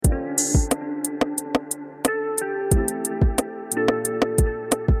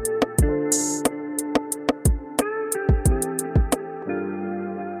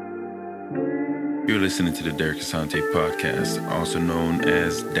listening to the Derek Asante podcast, also known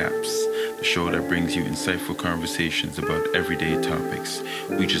as DAPS, the show that brings you insightful conversations about everyday topics.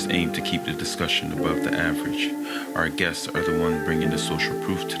 We just aim to keep the discussion above the average. Our guests are the one bringing the social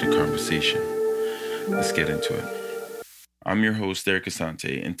proof to the conversation. Let's get into it. I'm your host, Derek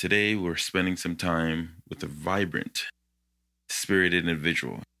Asante, and today we're spending some time with a vibrant, spirited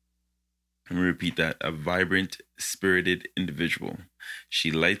individual. Let me repeat that, a vibrant, spirited individual.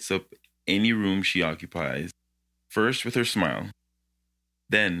 She lights up any room she occupies, first with her smile,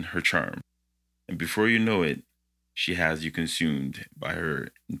 then her charm. And before you know it, she has you consumed by her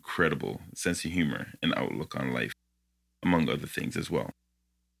incredible sense of humor and outlook on life, among other things as well.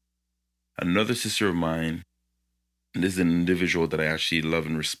 Another sister of mine, and this is an individual that I actually love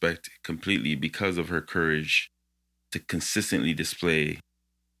and respect completely because of her courage to consistently display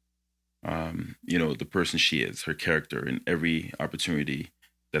the person she is, her character in every opportunity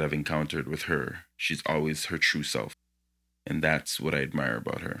that I've encountered with her. She's always her true self. And that's what I admire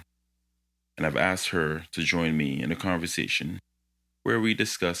about her. And I've asked her to join me in a conversation where we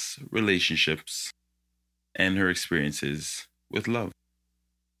discuss relationships and her experiences with love.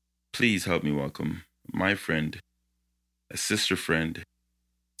 Please help me welcome my friend, a sister friend,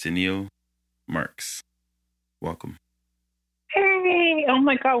 Tennille Marks. Welcome. Hey, oh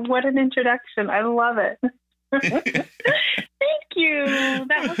my God, what an introduction. I love it. Thank you.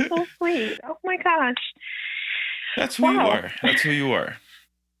 That was so sweet. Oh my gosh. That's who you are. That's who you are.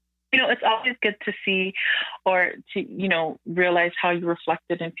 It's always good to see or to, realize how you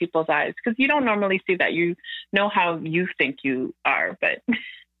reflected in people's eyes, because you don't normally see that. You know how you think you are, but...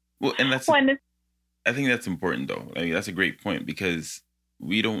 Well, and I think that's important, though. I mean, that's a great point, because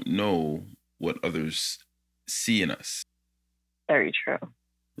we don't know what others see in us. Very true.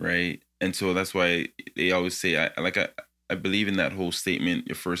 Right. And so that's why they always say, I believe in that whole statement,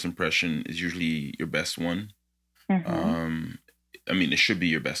 your first impression is usually your best one. Mm-hmm. It should be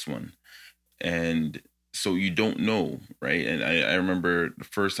your best one. And so you don't know, right? And I remember the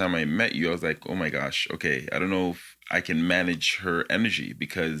first time I met you, I was like, oh my gosh, okay, I don't know if I can manage her energy,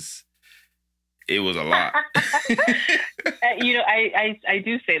 because it was a lot. I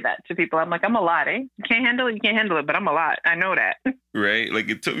do say that to people. I'm like, I'm a lot, eh? You can't handle it, but I'm a lot. I know that. Right? Like,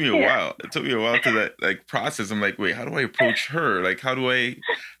 it took me a while. It took me a while to that process. I'm like, wait, how do I approach her? Like, how do I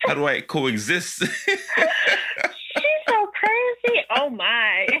coexist? She's so crazy. Oh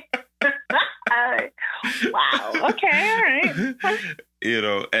my. Wow. Okay. All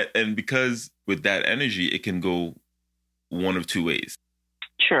right. And because with that energy, it can go one of two ways.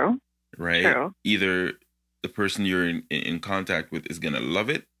 True. Right? True. Either the person you're in contact with is going to love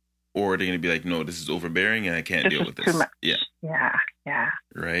it, or they're going to be like, no, this is overbearing and I can't deal with this. Too much. Yeah. Yeah.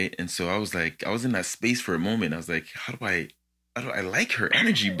 Right? And so I was in that space for a moment. I was like, how do I like her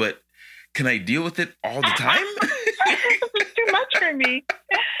energy, but can I deal with it all the time? This is too much for me.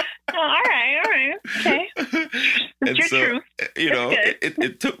 Oh, all right. Okay. It's your truth.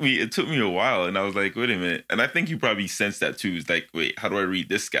 It took me a while, and I was like, wait a minute. And I think you probably sensed that too. It's like, wait, how do I read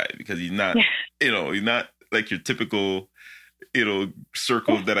this guy? Because he's not, he's not like your typical,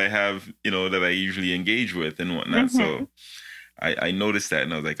 circle that I have, that I usually engage with and whatnot. Mm-hmm. So I noticed that,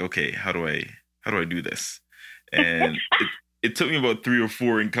 and I was like, okay, how do I do this? And it took me about 3 or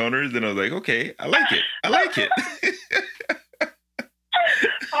 4 encounters, and I was like, okay, I like it.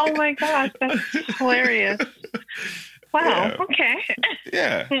 Oh my gosh, that's hilarious. Wow. Yeah. Okay.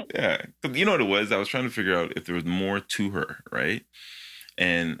 Yeah. You know what it was? I was trying to figure out if there was more to her, right?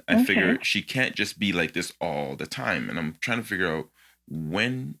 And I figured she can't just be like this all the time. And I'm trying to figure out,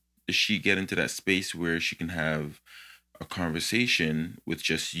 when does she get into that space where she can have a conversation with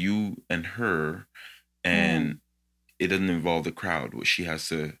just you and her, and it doesn't involve the crowd, where she has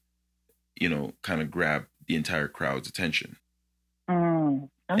to, kind of grab the entire crowd's attention.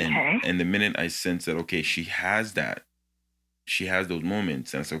 Okay. And the minute I sense that, okay, she has those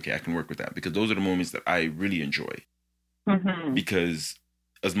moments, and I say, okay, I can work with that, because those are the moments that I really enjoy. Mm-hmm. Because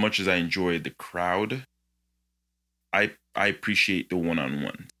as much as I enjoy the crowd, I appreciate the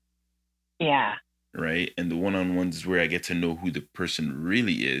one-on-one. Yeah. Right? And the one-on-ones is where I get to know who the person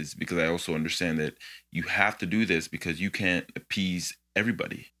really is, because I also understand that you have to do this because you can't appease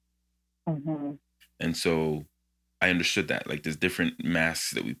everybody. Mm-hmm. And so I understood that, like, there's different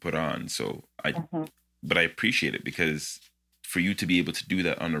masks that we put on. So but I appreciate it, because for you to be able to do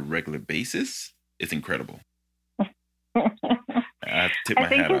that on a regular basis, it's incredible. I have to tip my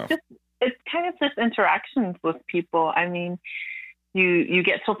hat off. It's kind of just interactions with people. I mean, you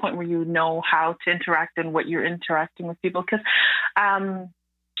get to a point where you know how to interact and what you're interacting with people. Because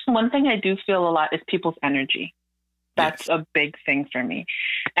one thing I do feel a lot is people's energy. That's a big thing for me.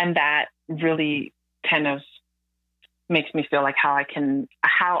 And that really kind of makes me feel like how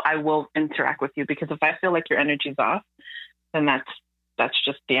I will interact with you. Because if I feel like your energy's off, then that's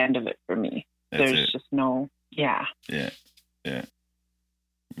just the end of it for me. There's just no, yeah. Yeah.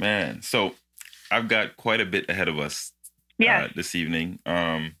 Man, so I've got quite a bit ahead of us this evening.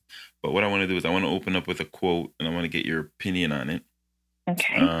 But what I want to do is I want to open up with a quote, and I want to get your opinion on it.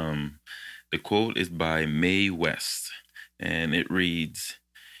 Okay. The quote is by Mae West, and it reads,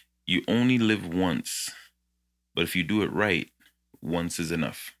 "You only live once, but if you do it right, once is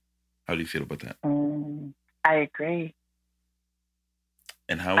enough." How do you feel about that? I agree.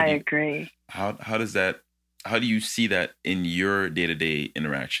 And I agree. How do you see that in your day-to-day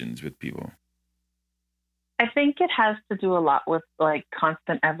interactions with people? I think it has to do a lot with like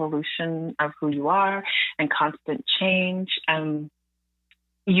constant evolution of who you are and constant change. I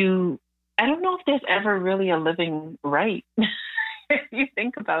don't know if there's ever really a living right. If you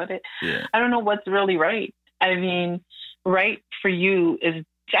think about it, I don't know what's really right. I mean, right for you is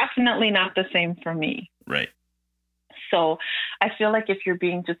definitely not the same for me. Right. So I feel like if you're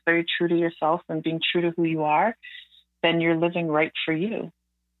being just very true to yourself and being true to who you are, then you're living right for you.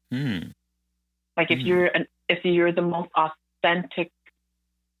 Like if you're the most authentic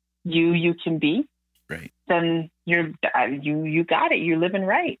you can be, right, then you got it. You're living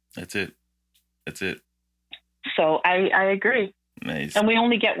right. That's it. So I agree. Nice. And we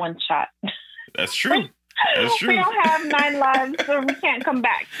only get one shot. That's true. That's true. We don't have 9 lives, so we can't come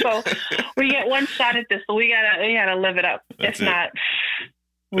back. So we get one shot at this. So we gotta live it up. If not,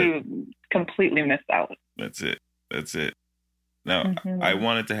 we completely miss out. That's it. Now, I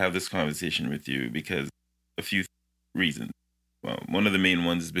wanted to have this conversation with you because a few reasons. Well, one of the main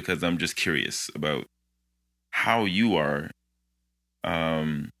ones is because I'm just curious about how you are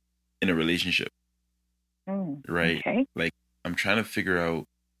in a relationship. Right? Okay. Like, I'm trying to figure out,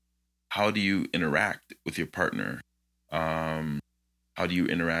 how do you interact with your partner? How do you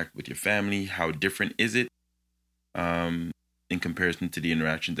interact with your family? How different is it in comparison to the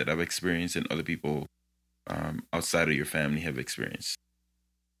interaction that I've experienced and other people outside of your family have experienced?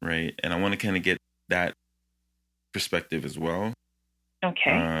 Right? And I want to kind of get that perspective as well.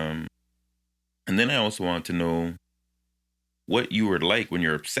 Okay. And then I also want to know what you were like when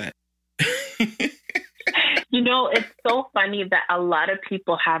you're upset. You know, it's so funny that a lot of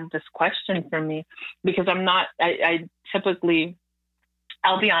people have this question for me because I typically,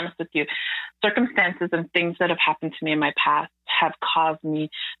 I'll be honest with you, circumstances and things that have happened to me in my past have caused me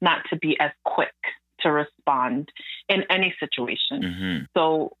not to be as quick to respond in any situation.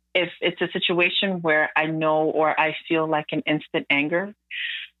 So if it's a situation where I know or I feel like an instant anger,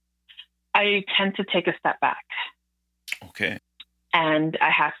 I tend to take a step back. Okay. And I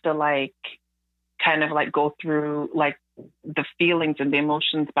have to kind of go through the feelings and the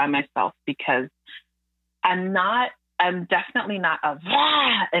emotions by myself because I'm definitely not a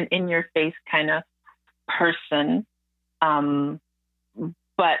an in your face kind of person.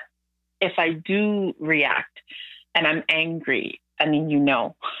 But if I do react and I'm angry, I mean, you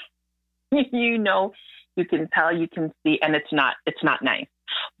can tell, you can see, and it's not nice.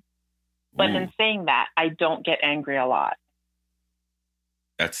 But in saying that, I don't get angry a lot.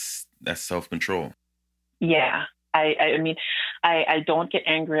 That's self-control. Yeah. I mean, I don't get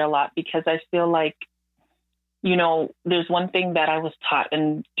angry a lot because I feel like, there's one thing that I was taught,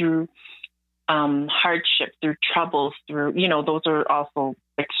 and through hardship, through troubles, through, those are also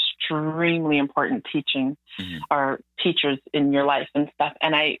extremely important teaching or teachers in your life and stuff.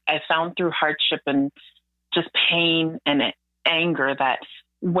 And I found through hardship and just pain and anger that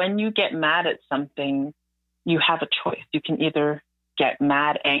when you get mad at something, you have a choice. You can either get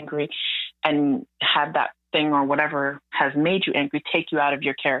mad, angry, and have that thing or whatever has made you angry take you out of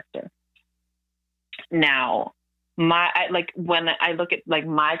your character. Now, when I look at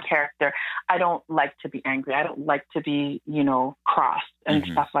my character, I don't like to be angry. I don't like to be, cross and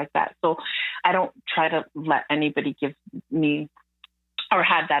stuff like that. So I don't try to let anybody give me or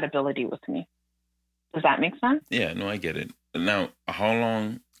have that ability with me. Does that make sense? Yeah, no, I get it. Now, how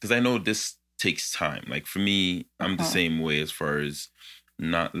long? Because I know this takes time. Like for me, I'm the same way as far as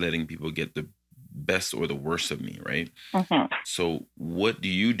not letting people get the best or the worst of me, right? So what do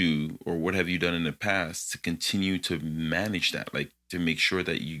you do, or what have you done in the past to continue to manage that, like to make sure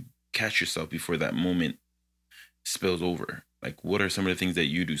that you catch yourself before that moment spills over? Like what are some of the things that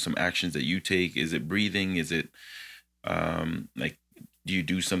you do, some actions that you take? Is it breathing? Is it do you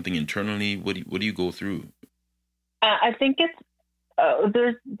do something internally? What do you go through? I think it's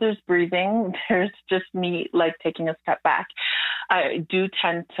there's breathing. There's just me taking a step back. I do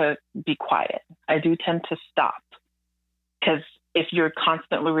tend to be quiet. I do tend to stop because if you're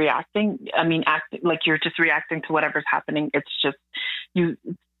constantly reacting, acting like you're just reacting to whatever's happening, it's just it's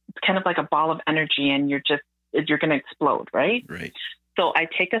kind of like a ball of energy, and you're going to explode, right? Right. So I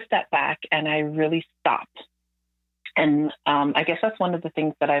take a step back and I really stop. And I guess that's one of the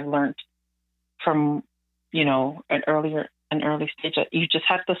things that I've learned from, an early stage, that you just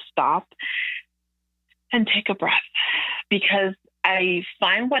have to stop and take a breath, because I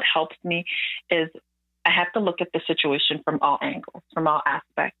find what helps me is I have to look at the situation from all angles, from all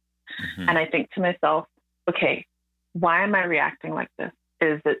aspects. Mm-hmm. And I think to myself, okay, why am I reacting like this?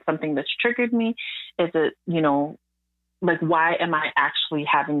 Is it something that's triggered me? Is it, why am I actually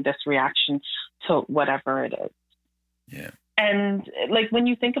having this reaction to whatever it is? Yeah. And when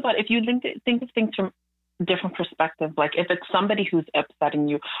you think about it, if you think of things from different perspectives, like if it's somebody who's upsetting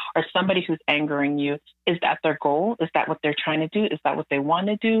you or somebody who's angering you, is that their goal? Is that what they're trying to do? Is that what they want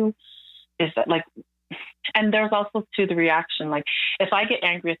to do? Is that and there's also to the reaction, like if I get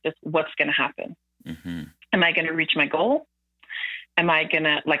angry at this, what's going to happen? Mm-hmm. Am I going to reach my goal? Am I going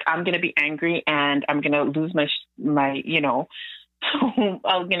to, I'm going to be angry and I'm going to lose my I'm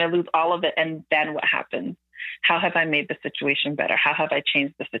going to lose all of it. And then what happens? How have I made the situation better? How have I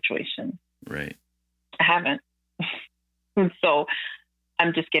changed the situation? Right. I haven't. So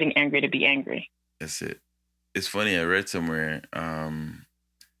I'm just getting angry to be angry. That's it. It's funny. I read somewhere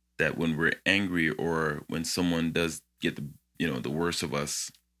that when we're angry or when someone does get the worst of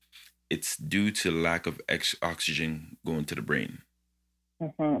us, it's due to lack of oxygen going to the brain.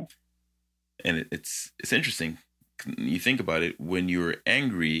 Mm-hmm. And it's interesting. You think about it. When you're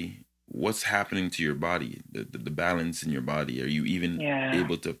angry, what's happening to your body? The balance in your body. Are you even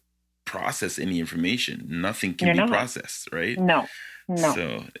able to process any information? Nothing can be processed, right? No.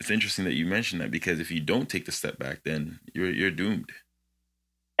 So it's interesting that you mentioned that, because if you don't take the step back, then you're doomed.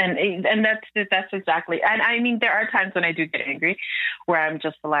 And that's exactly. And I mean, there are times when I do get angry, where I'm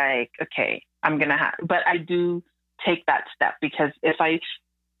just like, okay, I'm gonna but I do take that step, because if I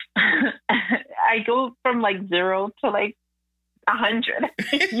go from 0 to 100,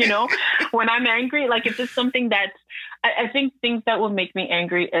 when I'm angry, if it's something that's, I think things that will make me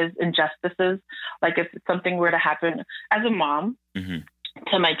angry is injustices. If something were to happen as a mom mm-hmm.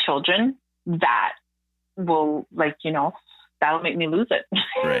 to my children, that will that'll make me lose it.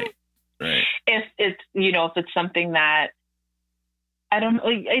 Right. If it's something that I don't know,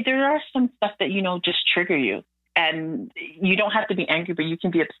 there are some stuff that, just trigger you, and you don't have to be angry, but you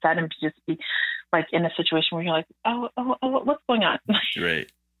can be upset and just be in a situation where you're like, oh, what's going on?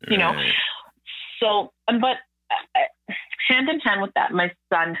 Right. So, but hand in hand with that, my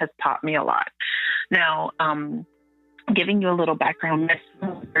son has taught me a lot. Now, giving you a little background, my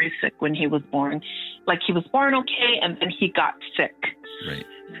son was very sick when he was born. He was born okay, and then he got sick. Right.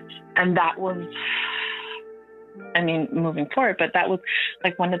 And that was, moving forward, but that was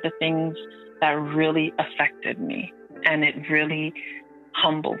one of the things that really affected me, and it really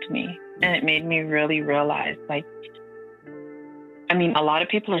humbled me, and it made me really realize, a lot of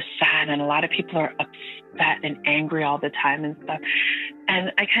people are sad, and a lot of people are upset and angry all the time and stuff.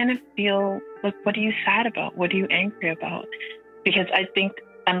 And I kind of feel what are you sad about? What are you angry about? Because I think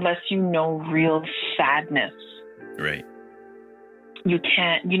unless you know real sadness, right, you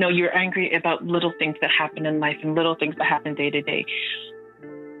can't, you're angry about little things that happen in life and little things that happen day to day.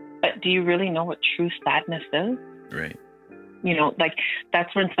 But do you really know what true sadness is? Right.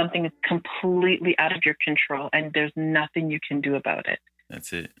 That's when something is completely out of your control and there's nothing you can do about it.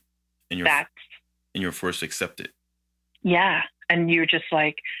 That's it. And you're forced to accept it. Yeah. And you're just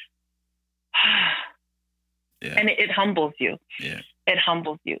yeah. And it humbles you. Yeah. It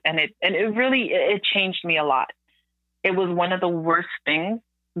humbles you. And it really changed me a lot. It was one of the worst things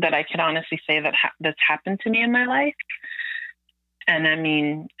that I can honestly say that's happened to me in my life. And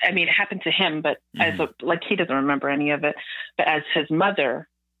it happened to him, but mm-hmm. as he doesn't remember any of it, but as his mother,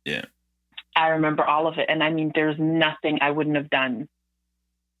 yeah, I remember all of it. And there's nothing I wouldn't have done.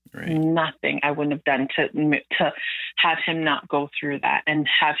 Right. Nothing I wouldn't have done to have him not go through that and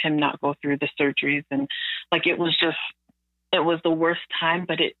have him not go through the surgeries. And it was the worst time,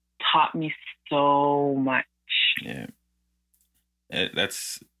 but it taught me so much. Yeah.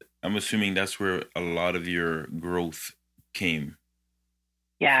 I'm assuming that's where a lot of your growth came.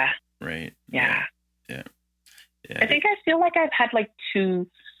 Yeah. Right. Yeah. Yeah. I think I feel like I've had two,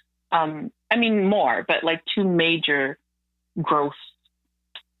 more, but two major growth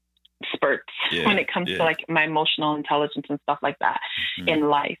spurts when it comes to my emotional intelligence and stuff like that mm-hmm. in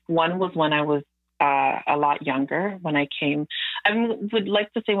life. One was when I was a lot younger, when I came, I would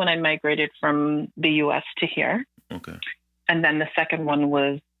like to say when I migrated from the U.S. to here. Okay. And then the second one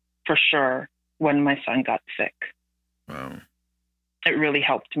was for sure when my son got sick. Wow. it really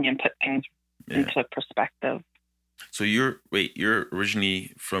helped me and put things into perspective. So you're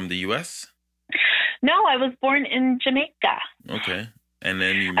originally from the U.S.? No, I was born in Jamaica. Okay. And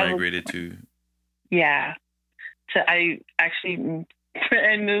then you migrated to... Yeah. So I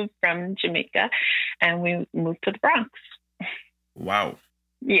moved from Jamaica and we moved to the Bronx. Wow.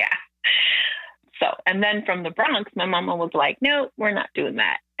 Yeah. So, and then from the Bronx, my mama was like, no, we're not doing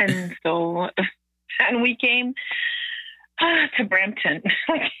that. And so, and we came to Brampton.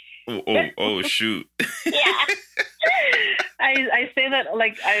 oh, shoot. Yeah. I say that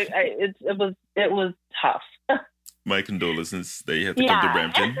like it was tough. My condolences that you had to come to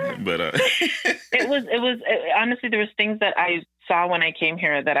Brampton, but it was honestly, there was things that I saw when I came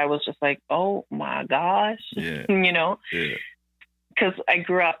here that I was just like, oh my gosh, you know, because I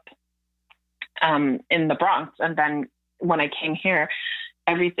grew up in the Bronx, and then when I came here,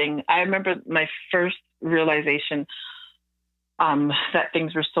 everything. I remember my first realization that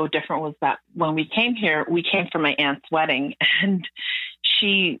things were so different was that when we came here, we came for my aunt's wedding, and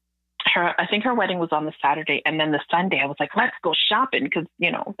I think her wedding was on the Saturday, and then the Sunday I was like, let's go shopping because,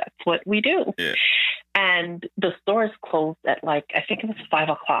 you know, that's what we do. Yeah. And the stores closed at like, I think it was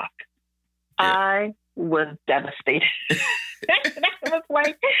 5:00. Yeah. I was devastated. I was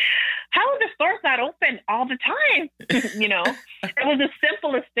like, how are the stores not open all the time? You know, it was the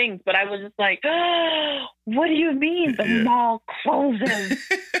simplest things, but I was just like, oh, what do you mean the mall closes?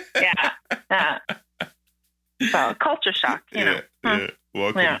 So culture shock, you know. Yeah.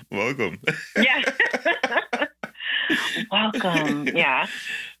 Welcome. Yeah. Welcome. Yeah.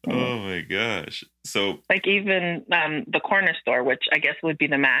 Oh my gosh. So like even the corner store, which I guess would be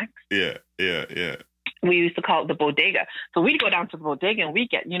the Max. Yeah. We used to call it the bodega. So we'd go down to the bodega and we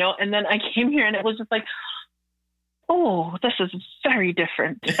get, you know, and then I came here and it was just like, oh, this is very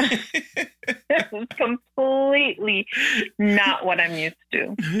different. This is completely not what I'm used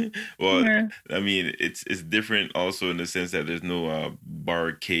to. Well, I mean, it's different also in the sense that there's no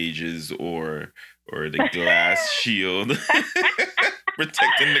bar cages or the glass shield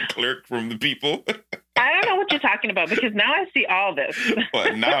protecting the clerk from the people. I don't know what you're talking about because now I see all this.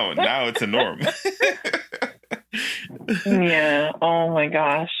 Well, now it's a norm. Yeah. Oh my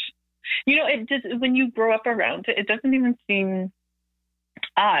gosh. You know, it just when you grow up around it, it doesn't even seem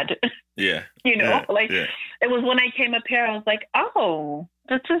odd. Yeah. You know, it was when I came up here, I was like, oh,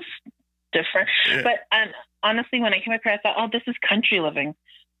 this is different. Yeah. But honestly, when I came up here, I thought, oh, this is country living.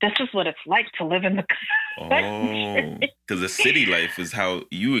 This is what it's like to live in the country. Oh, because the city life is how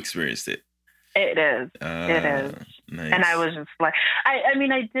you experienced it. It is. It is. Nice. And I was just like, I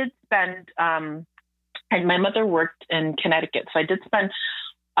mean, I did spend, and my mother worked in Connecticut. So I did spend,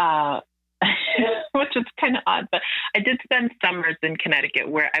 which is kind of odd, but I did spend summers in Connecticut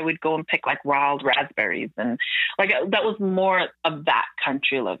where I would go and pick like wild raspberries. And like, that was more of that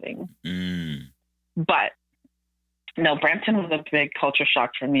country living. But no, Brampton was a big culture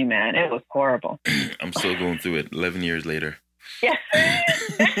shock for me, man. It was horrible. I'm still going through it 11 years later. Yeah.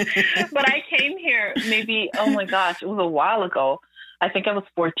 But I came here maybe, oh my gosh, it was a while ago. I think I was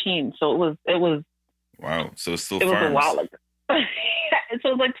 14. So it was. Wow. So it's still It was a while ago. So it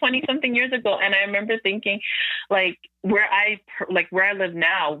was like 20 something years ago. And I remember thinking like where I live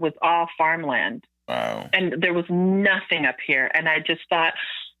now was all farmland. Wow. And there was nothing up here. And I just thought,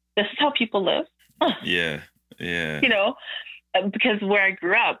 this is how people live. Yeah. You know, because where I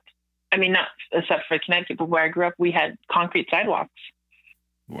grew up, I mean, not except for Connecticut, but where I grew up, we had concrete sidewalks.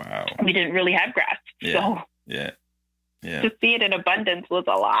 Wow. We didn't really have grass. Yeah. So yeah. To see it in abundance was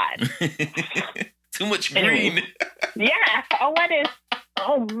a lot. Too much green. Yeah. Oh, what is?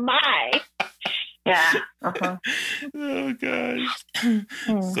 Oh, my. Yeah. Uh-huh. Oh gosh.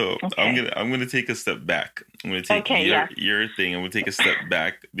 So okay. I'm gonna take a step back. I'm gonna take your thing. I'm gonna take a step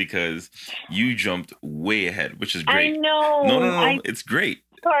back because you jumped way ahead, which is great. I know. No. It's great.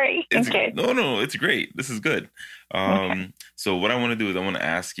 Sorry. Okay. No. It's great. This is good. So what I want to do is I want to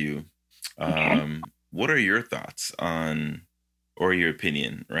ask you, what are your thoughts on, or your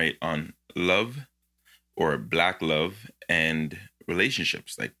opinion, right, on love or Black love and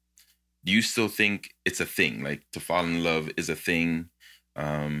relationships? Like, do you still think it's a thing? Like, to fall in love is a thing,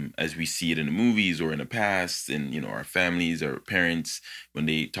 as we see it in the movies or in the past, and, you know, our families, our parents, when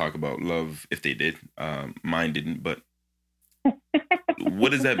they talk about love, if they did, mine didn't, but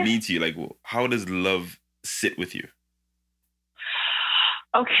what does that mean to you? Like, how does love sit with you?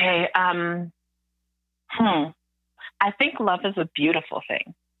 Okay. I think love is a beautiful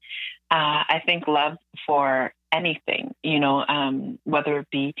thing. I think love for anything, you know, whether it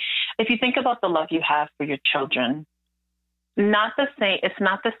be, if you think about the love you have for your children, it's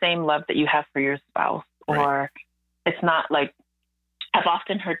not the same love that you have for your spouse, or it's not like I've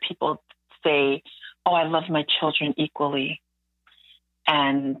often heard people say, "Oh, I love my children equally,"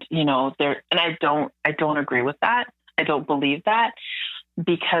 and I don't agree with that. I don't believe that,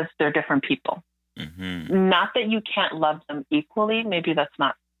 because they're different people. Mm-hmm. Not that you can't love them equally. Maybe that's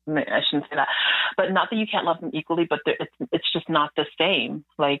not. I shouldn't say that, but not that you can't love them equally. But it's just not the same.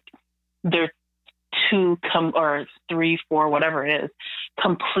 Like, they're two or three, four, whatever it is,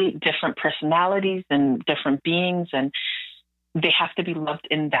 complete different personalities and different beings, and they have to be loved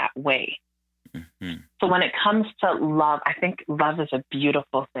in that way. Mm-hmm. So when it comes to love, I think love is a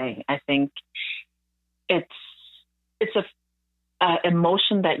beautiful thing. I think it's a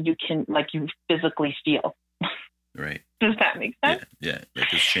emotion that you can, like, you physically feel. Right. Does that make sense? Yeah,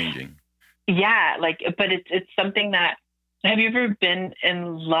 like it's changing. Yeah, but it's something that. Have you ever been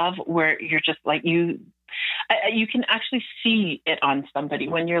in love where you're just like, you can actually see it on somebody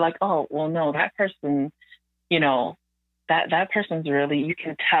when you're like, oh, well, no, that person, that person's really, you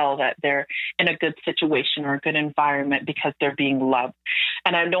can tell that they're in a good situation or a good environment because they're being loved.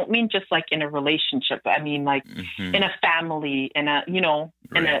 And I don't mean just like in a relationship. I mean, like, mm-hmm. in a family,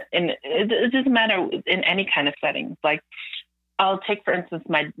 right. It doesn't matter in any kind of setting. Like, I'll take, for instance,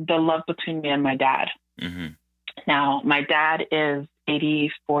 the love between me and my dad. Mm-hmm. Now, my dad is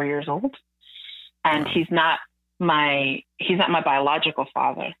 84 years old, and wow. he's not my biological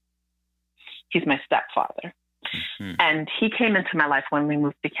father. He's my stepfather. Mm-hmm. And he came into my life when we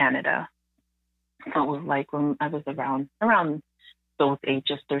moved to Canada. So it was like when I was around those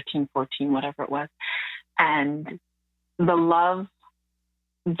ages, 13, 14, whatever it was. And the love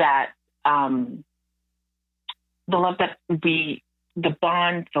that the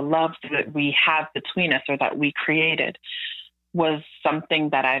bond, the love that we have between us, or that we created, was something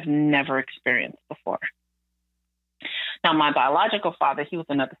that I've never experienced before. Now, my biological father, he was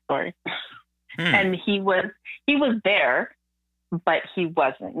another story. And he was there, but he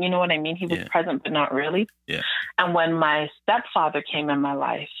wasn't. You know what I mean? He was present, but not really. Yeah. And when my stepfather came in my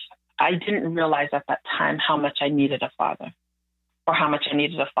life, I didn't realize at that time how much I needed a father, or how much I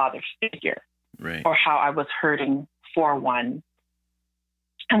needed a father figure, right. or how I was hurting for one.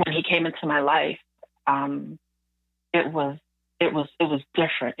 And when he came into my life, it was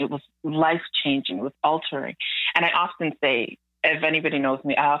different. It was life-changing. It was altering. And I often say, if anybody knows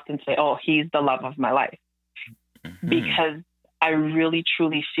me, I often say, oh, he's the love of my life. Mm-hmm. Because I really,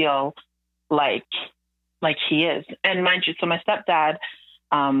 truly feel like he is. And mind you, so my stepdad,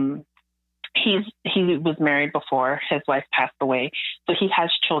 he was married before his wife passed away. So he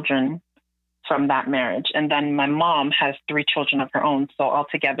has children from that marriage. And then my mom has 3 children of her own. So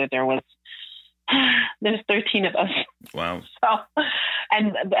altogether there's 13 of us. Wow. So,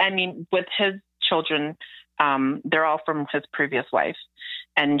 and I mean, with his children, they're all from his previous wife,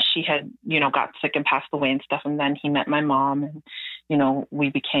 and she had, got sick and passed away and stuff. And then he met my mom, and,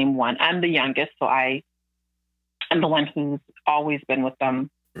 we became one. I'm the youngest, so I am the one who's always been with them.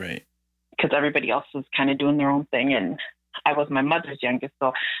 Right. Because everybody else was kind of doing their own thing. And I was my mother's youngest,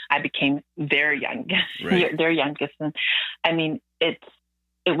 so I became their youngest, right. their youngest. And I mean, it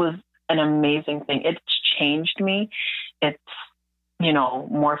was an amazing thing. It's changed me. It's,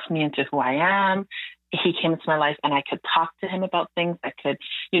 morphed me into who I am. He came into my life, and I could talk to him about things. I could,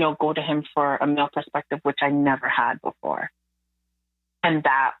 go to him for a male perspective, which I never had before. And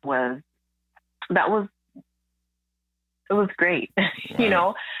it was great,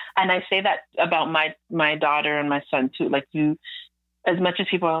 wow. And I say that about my daughter and my son too. Like, as much as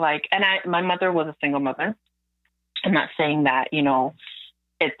people are like, and my mother was a single mother. I'm not saying that,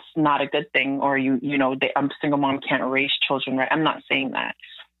 it's not a good thing, or a single mom can't raise children, right? I'm not saying that.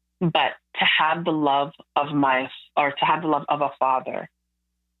 But to have the love of a father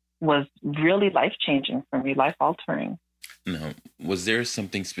was really life-changing for me, life-altering. Now, was there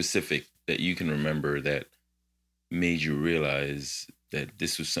something specific that you can remember that made you realize that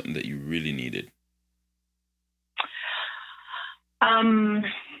this was something that you really needed? I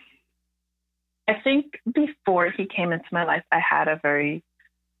think before he came into my life, I had a very,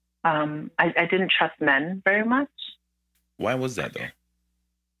 I didn't trust men very much. Why was that, though?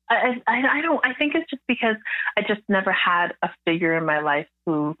 I think it's just because I just never had a figure in my life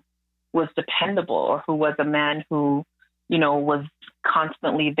who was dependable, or who was a man who, was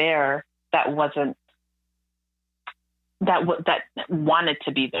constantly there, that wanted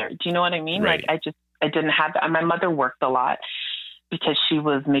to be there. Do you know what I mean? Right. Like, I didn't have that. My mother worked a lot because she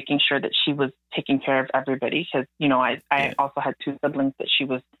was making sure that she was taking care of everybody. Because, I also had 2 siblings that she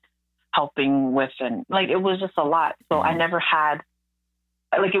was helping with, and like, it was just a lot. So I never had,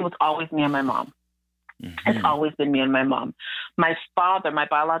 like, it was always me and my mom. Mm-hmm. It's always been me and my mom. My father, my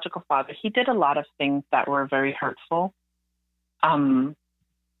biological father, he did a lot of things that were very hurtful.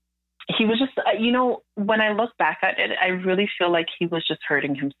 he was just, when I look back at it, I really feel like he was just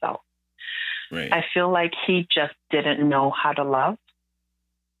hurting himself. Right. I feel like he just didn't know how to love.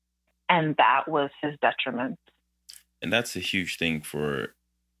 And that was his detriment. And that's a huge thing for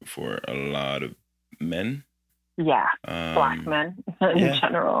a lot of men. Yeah, Black men in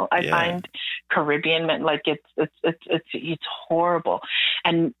general. I find Caribbean men, like it's horrible,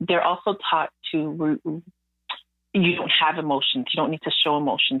 and they're also taught to. You don't have emotions. You don't need to show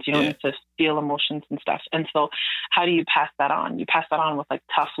emotions. You don't need to feel emotions and stuff. And so, how do you pass that on? You pass that on with like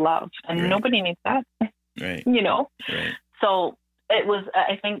tough love, and nobody needs that. Right. Right. So it was.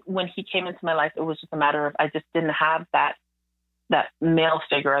 I think when he came into my life, it was just a matter of I just didn't have that male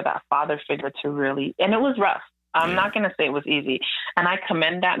figure, or that father figure to really, and it was rough. I'm not going to say it was easy. And I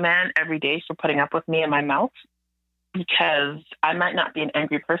commend that man every day for putting up with me and my mouth, because I might not be an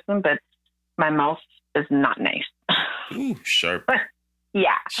angry person, but my mouth is not nice. Ooh, sharp.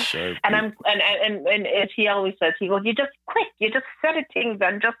 Yeah. Sharp. And and as he always says, he goes, you just quick, you just said things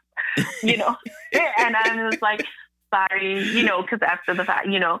and just, and I was like, sorry, because after the fact,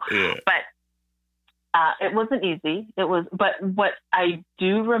 but it wasn't easy. But what I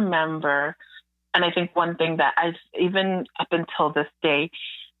do remember, and I think one thing that I've, even up until this day,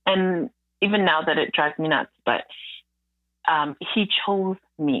 and even now that it drives me nuts, but he chose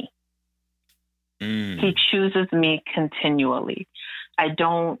me. He chooses me continually.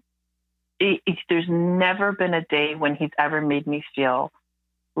 There's never been a day when he's ever made me feel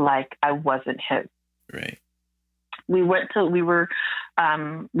like I wasn't his. Right. We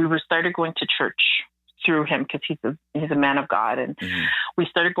started going to church through him, because he's a man of God, and we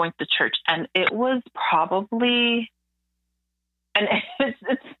started going to church, and it was probably, and I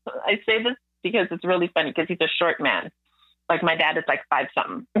say this because it's really funny, because he's a short man. Like my dad is like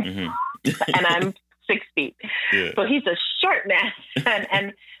 5'something", and I'm 6 feet. Yeah. So he's a short man,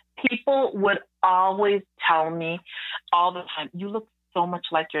 and people would always tell me all the time, "You look so much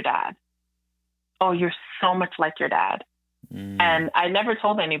like your dad. Oh, you're so much like your dad." And I never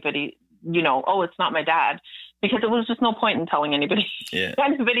told anybody, oh, it's not my dad, because it was just no point in telling anybody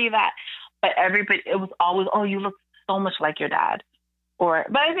that. But everybody, it was always, "Oh, you look so much like your dad."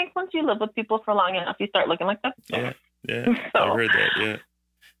 But I think once you live with people for long enough, you start looking like them. Yeah. So, I heard that.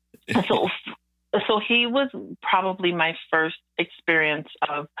 Yeah. So he was probably my first experience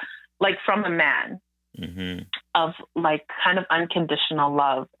of, like, from a man, of like kind of unconditional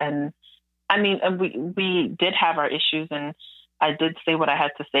love. And I mean, we did have our issues, and I did say what I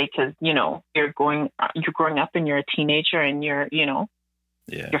had to say, because you're growing up and you're a teenager, and you're you're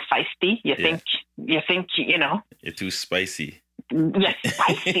feisty. You think you're too spicy. Yes,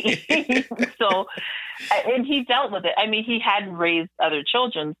 spicy. So, and he dealt with it. I mean, he had raised other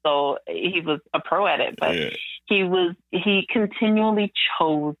children, so he was a pro at it. But he continually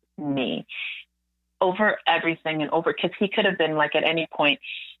chose me over everything, and because he could have been like, at any point,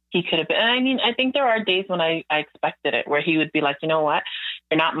 he could have been. I mean, I think there are days when I expected it, where he would be like, "You know what?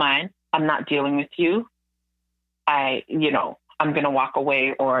 You're not mine. I'm not dealing with you. I'm going to walk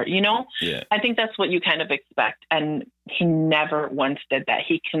away," or, I think that's what you kind of expect. And he never once did that.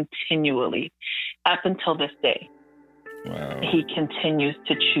 He continually, up until this day, he continues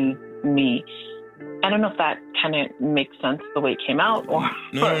to choose me. I don't know if that kind of makes sense the way it came out. Or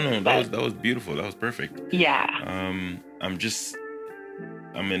No. That was beautiful. That was perfect. Yeah.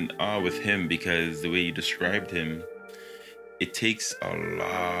 I'm in awe with him, because the way you described him, it takes a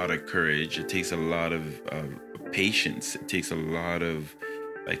lot of courage. It takes a lot of patience. It takes a lot of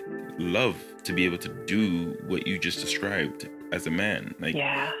love to be able to do what you just described as a man.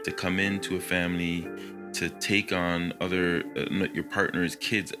 To come into a family, to take on your partner's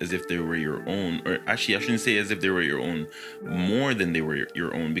kids as if they were your own. Or actually, I shouldn't say as if they were your own, more than they were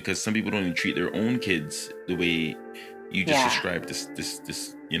your own, because some people don't even treat their own kids the way you just described this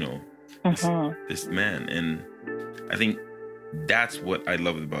man. And I think that's what I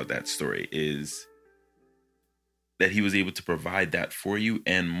love about that story, is that he was able to provide that for you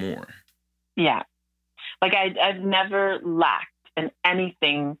and more. Yeah. Like I've never lacked in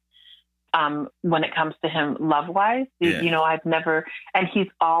anything when it comes to him love-wise. I've never, and he's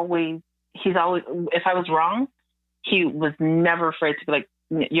always, if I was wrong, he was never afraid to be like,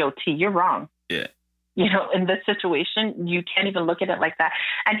 "Yo, T, you're wrong." Yeah. In this situation, you can't even look at it like that.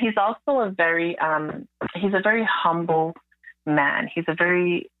 And he's also he's a very humble man. He's a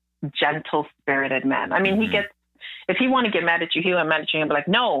very gentle spirited man. I mean, if he want to get mad at you, he'll get mad at you and be like,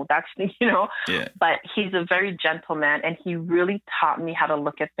 "No, that's," but he's a very gentle man. And he really taught me how to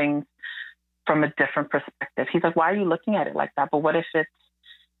look at things from a different perspective. He's like, "Why are you looking at it like that? But what if it's,"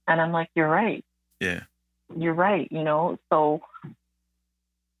 and I'm like, "You're right." Yeah. you're right, you know? So,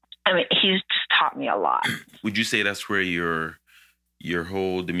 I mean, he's just taught me a lot. Would you say that's where your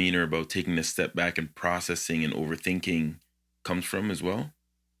whole demeanor about taking a step back and processing and overthinking comes from as well?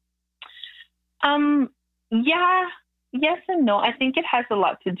 Yeah, yes and no. I think it has a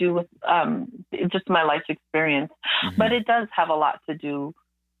lot to do with just my life experience, but it does have a lot to do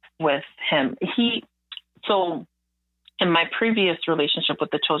with him. So in my previous relationship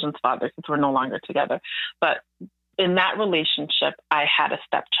with the children's father, because we're no longer together, but in that relationship, I had a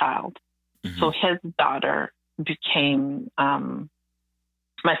stepchild. So his daughter became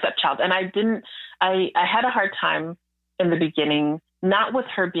my stepchild. And I had a hard time in the beginning, not with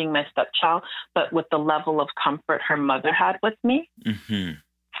her being my stepchild, but with the level of comfort her mother had with me.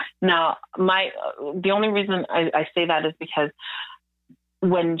 Now, the only reason I say that is because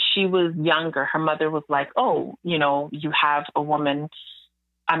when she was younger, her mother was like, oh, you know, you have a woman,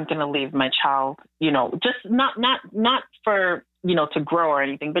 I'm going to leave my child, you know, just not for, you know, to grow or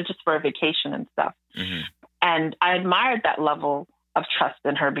anything, but just for a vacation and stuff. And I admired that level of trust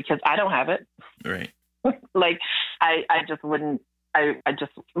in her because I don't have it. Right. Like, I just wouldn't, I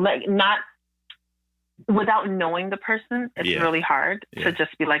just like not, without knowing the person, it's really hard to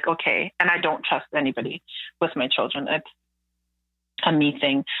just be like, okay. And I don't trust anybody with my children. It's a me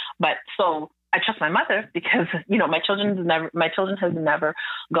thing. But so I trust my mother because, you know, my children have never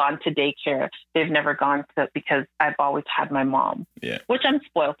gone to daycare. They've never gone to, because I've always had my mom, which I'm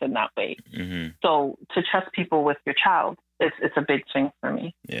spoiled in that way. So to trust people with your child, it's a big thing for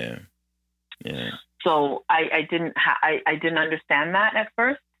me. Yeah. So I didn't understand that at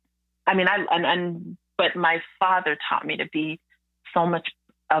first. I mean, but my father taught me to be so much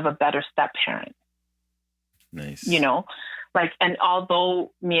of a better step parent. Nice. You know, like, and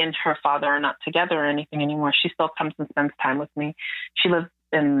although me and her father are not together or anything anymore, she still comes and spends time with me. She lives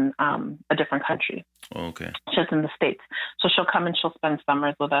in a different country. Oh, okay. She's in the States. So she'll come and she'll spend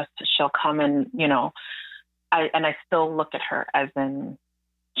summers with us. She'll come and, you know, I still look at her as in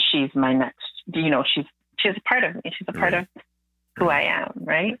she's my next, you know, she's a part of me. She's a part of who I am,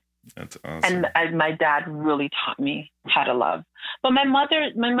 right? That's awesome. And my dad really taught me how to love. But my mother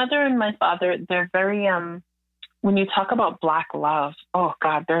and my father, they're very, when you talk about Black love, oh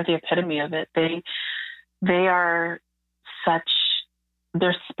God, they're the epitome of it. They are such,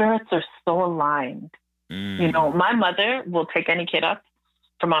 their spirits are so aligned. You know, my mother will take any kid up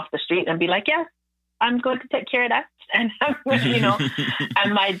from off the street and be like, yeah, I'm going to take care of that. And, you know,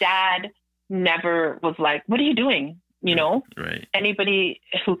 and my dad never was like, what are you doing? You know, anybody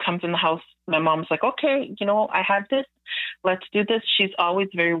who comes in the house, my mom's like, okay, you know, I have this, let's do this. She's always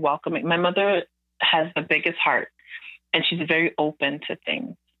very welcoming. My mother has the biggest heart and she's very open to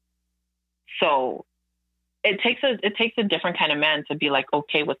things. So it takes a different kind of man to be like,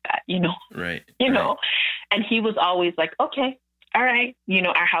 okay with that, you know? Right. You know, and he was always like, okay, all right. You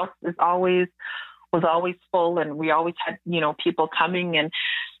know, our house was always full and we always had, you know, people coming, and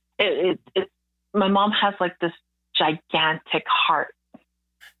my mom has like this gigantic heart.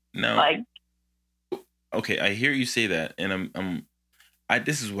 No. Like, okay, I hear you say that, and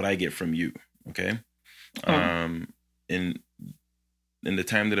this is what I get from you. Okay. In the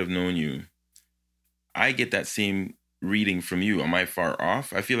time that I've known you, I get that same reading from you. Am I far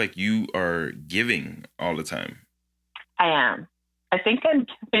off? I feel like you are giving all the time. I am. I think I'm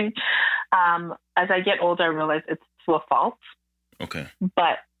giving. As I get older, I realize it's to a fault. Okay.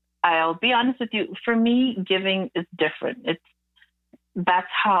 But I'll be honest with you. For me, giving is different. That's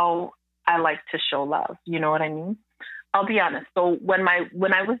how I like to show love. You know what I mean? I'll be honest. So when I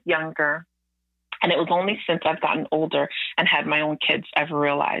was younger, and it was only since I've gotten older and had my own kids, I've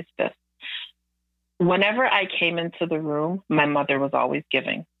realized this. Whenever I came into the room, my mother was always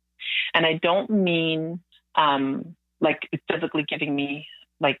giving. And I don't mean like physically giving me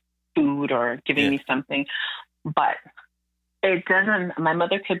like food or giving me something, but it doesn't, my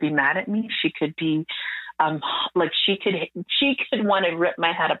mother could be mad at me. She could be like, she could want to rip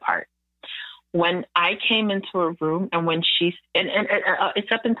my head apart. When I came into a room and when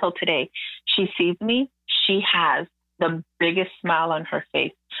it's up until today, she sees me, she has the biggest smile on her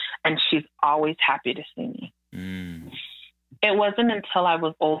face and she's always happy to see me. It wasn't until I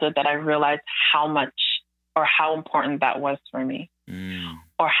was older that I realized how much or how important that was for me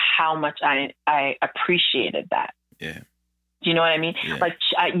or how much I appreciated that. Yeah. Do you know what I mean? Yeah. Like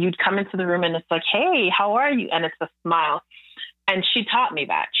you'd come into the room and it's like, hey, how are you? And it's a smile. And she taught me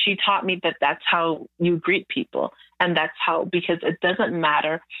that. She taught me that that's how you greet people. And that's how, because it doesn't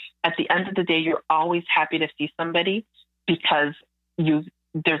matter. At the end of the day, you're always happy to see somebody because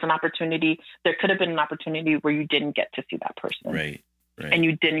there's an opportunity. There could have been an opportunity where you didn't get to see that person. Right. And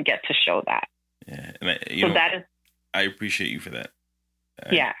you didn't get to show that. Yeah. And that is, I appreciate you for that.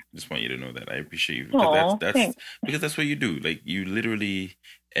 Yeah. I just want you to know that I appreciate you Aw, because thanks. that's what you do. Like you literally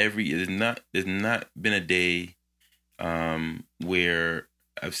there's not been a day where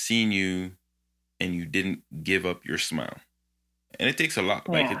I've seen you and you didn't give up your smile. And it takes a lot.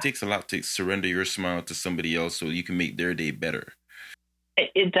 Like Yeah. it takes a lot to surrender your smile to somebody else so you can make their day better.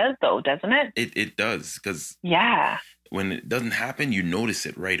 It does though, doesn't it? It does, because Yeah. when it doesn't happen, you notice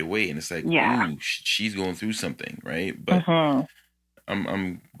it right away, and it's like, Yeah. ooh, she's going through something, right? But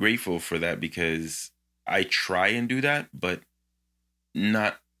I'm grateful for that because I try and do that, but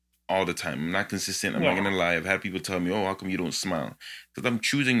not all the time. I'm not consistent. I'm not gonna lie. I've had people tell me, "Oh, how come you don't smile?" Because I'm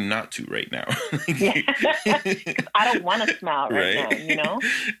choosing not to right now. I don't want to smile right now. You know?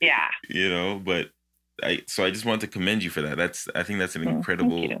 Yeah. You know, but I just want to commend you for that. I think that's an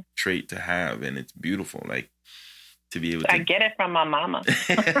incredible trait to have, and it's beautiful. Like to be able to. I get it from my mama.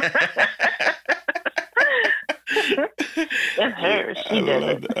 It's her. She did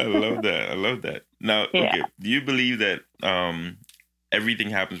it. I love that. Now, okay, do you believe that everything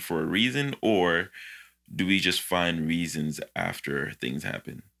happens for a reason, or do we just find reasons after things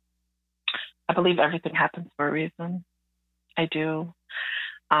happen? I believe everything happens for a reason. I do.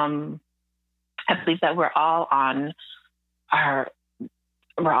 I believe that we're all on our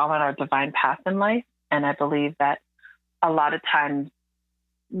divine path in life, and I believe that a lot of times,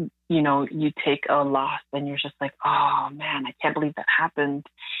 you know, you take a loss and you're just like, oh man, I can't believe that happened.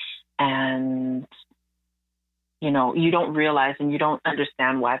 And, you know, you don't realize and you don't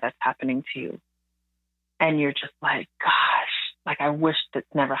understand why that's happening to you. And you're just like, gosh, like I wish that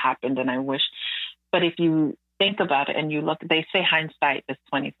never happened. And I wish, but if you think about it and you look, they say hindsight is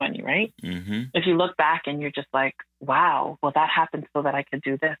 20/20, right? Mm-hmm. If you look back and you're just like, wow, well, that happened so that I could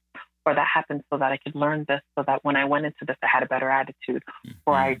do this. Or that happened so that I could learn this, so that when I went into this, I had a better attitude,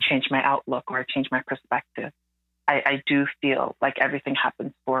 or I changed my outlook, or I changed my perspective. I do feel like everything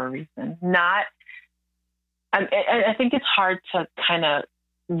happens for a reason. I think it's hard to kind of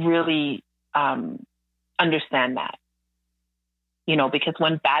really understand that, you know, because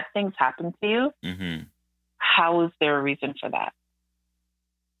when bad things happen to you, how is there a reason for that?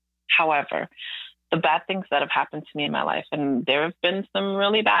 However, the bad things that have happened to me in my life, and there have been some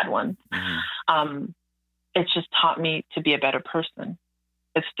really bad ones, it's just taught me to be a better person.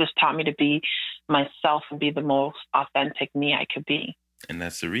 It's just taught me to be myself and be the most authentic me I could be. And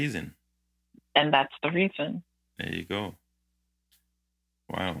that's the reason. And that's the reason. There you go.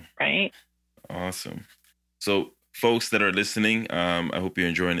 Wow. Right? Awesome. So, folks that are listening, I hope you're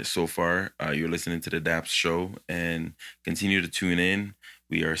enjoying it so far. You're listening to the DAPS show, and continue to tune in.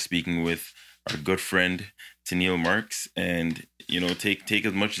 We are speaking with our good friend Tennille Marks, and you know, take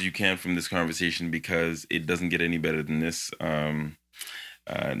as much as you can from this conversation because it doesn't get any better than this.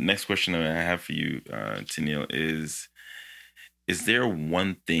 Next question I have for you, Tennille, is there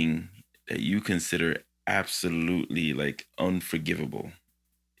one thing that you consider absolutely like unforgivable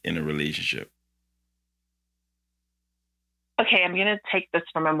in a relationship? Okay, I'm going to take this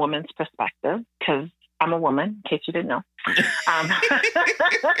from a woman's perspective because I'm a woman, in case you didn't know.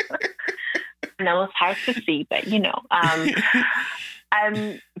 I know it's hard to see, but you know.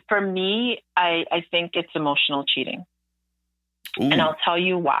 For me, I think it's emotional cheating. Ooh. And I'll tell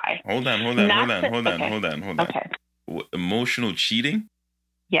you why. Hold on. Okay. Emotional cheating?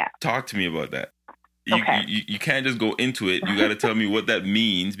 Yeah. Talk to me about that. You can't just go into it. You got to tell me what that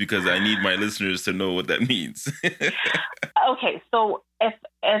means because I need my listeners to know what that means. Okay, so if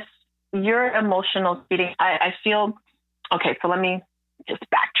you're emotional cheating, I feel, okay, so let me just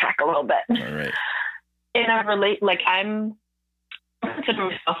backtrack a little bit. All right. I'm consider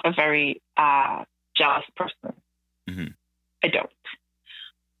myself a very jealous person. Mm-hmm. I don't.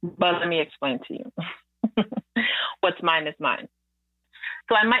 But let me explain to you. What's mine is mine.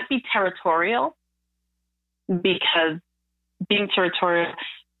 So I might be territorial because being territorial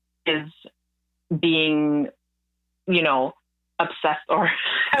is being, you know, obsessed, or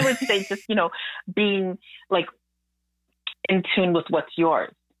I would say just, you know, being like in tune with what's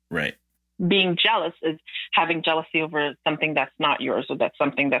yours. Right. Being jealous is having jealousy over something that's not yours, or that's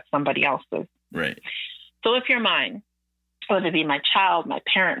something that's somebody else's. Right. So if you're mine, whether it be my child, my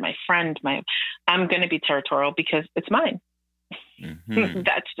parent, my friend, I'm going to be territorial because it's mine. Mm-hmm.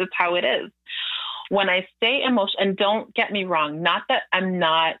 That's just how it is. When I say emotion, and don't get me wrong, not that I'm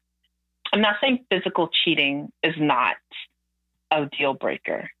not saying physical cheating is not a deal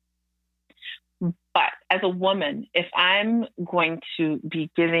breaker. But as a woman, if I'm going to be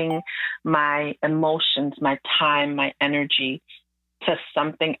giving my emotions, my time, my energy to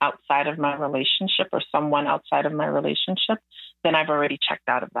something outside of my relationship or someone outside of my relationship, then I've already checked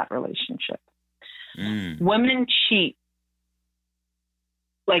out of that relationship. Women cheat,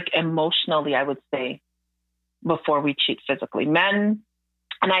 like emotionally, I would say, before we cheat physically. Men,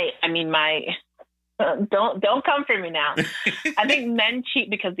 and I mean, don't come for me now. I think men cheat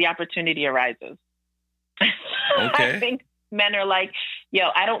because the opportunity arises. Okay. I think men are like, yo,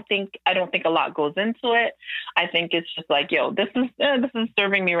 I don't think a lot goes into it. I think it's just like, yo, this is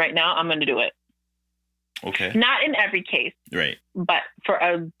serving me right now. I'm going to do it. Okay. Not in every case, right? But for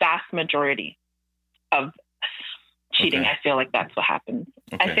a vast majority of cheating, I feel like that's what happens.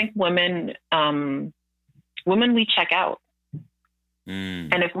 I think women, we check out,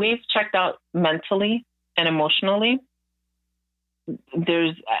 and if we've checked out mentally and emotionally,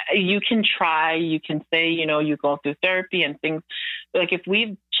 you can try, you can say, you go through therapy and things. Like if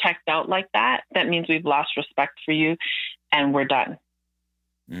we've checked out like that, that means we've lost respect for you and we're done.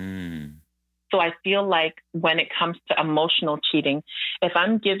 So I feel like when it comes to emotional cheating, if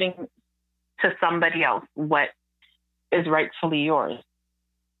I'm giving to somebody else what is rightfully yours.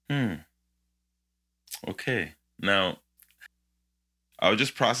 Okay. Now, I was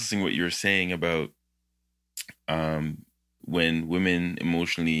just processing what you were saying about when women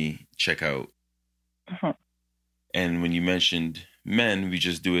emotionally check out. And when you mentioned men, we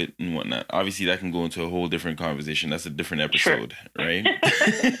just do it and whatnot. Obviously, that can go into a whole different conversation. That's a different episode, right?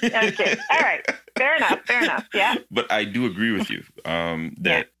 Okay. All right. Fair enough. Yeah. But I do agree with you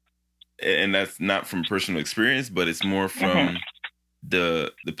that, and that's not from personal experience, but it's more from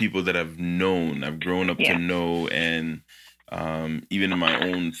the people that I've grown up to know, and even in my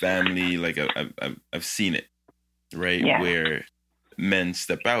own family, like I've seen it, right? Yeah. Where men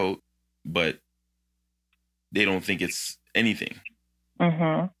step out, but they don't think it's anything.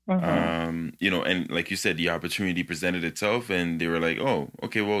 And like you said, the opportunity presented itself, and they were like, "Oh,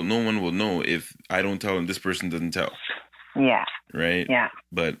 okay, well, no one will know if I don't tell, and this person doesn't tell." Yeah. Right. Yeah.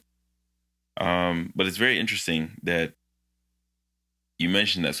 But it's very interesting that you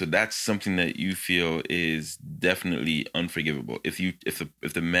mentioned that. So that's something that you feel is definitely unforgivable if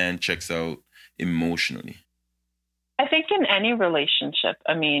the man checks out emotionally. I think in any relationship,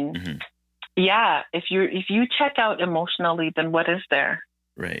 I mean, yeah, if you check out emotionally, then what is there?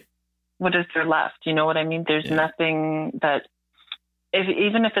 Right. What is there left? You know what I mean? There's nothing that,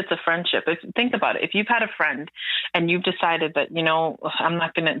 even if it's a friendship, think about it. If you've had a friend and you've decided that,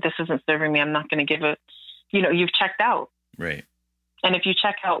 this isn't serving me, I'm not going to give it, you've checked out. Right. And if you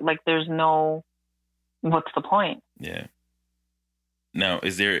check out, like, what's the point? Yeah. Now,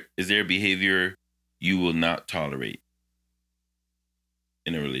 is there a behavior you will not tolerate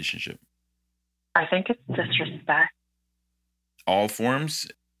in a relationship? I think it's disrespect. All forms?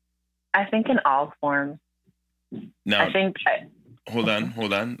 I think in all forms. Now, hold on.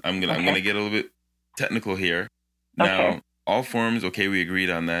 I'm gonna get a little bit technical here. Now, all forms, okay, we agreed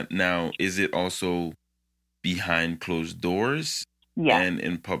on that. Now, is it also behind closed doors and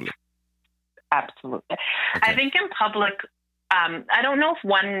in public? Absolutely. Okay. I think in public, I don't know if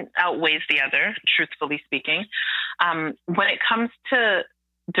one outweighs the other, truthfully speaking. When it comes to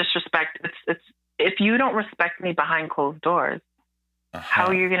disrespect, it's if you don't respect me behind closed doors, how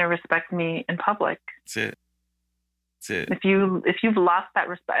are you going to respect me in public? That's it. If you've lost that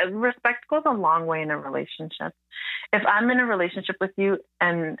respect goes a long way in a relationship. If I'm in a relationship with you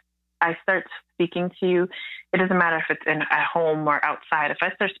and I start speaking to you, it doesn't matter if it's at home or outside. If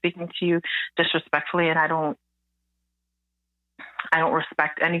I start speaking to you disrespectfully and I don't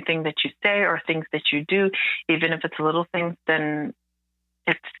respect anything that you say or things that you do, even if it's little things, then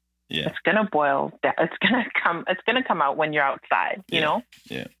it's gonna boil down. It's gonna come out when you're outside. You know.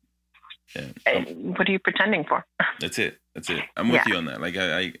 Yeah. What are you pretending for? That's it. I'm with you on that. Like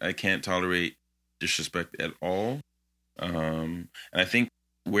I can't tolerate disrespect at all. And I think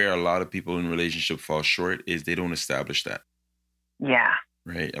where a lot of people in relationship fall short is they don't establish that. Yeah.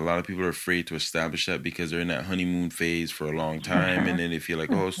 Right. A lot of people are afraid to establish that because they're in that honeymoon phase for a long time. And then they feel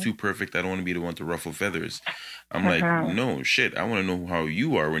like, oh, it's too perfect. I don't want to be the one to ruffle feathers. I'm like, no, shit. I want to know how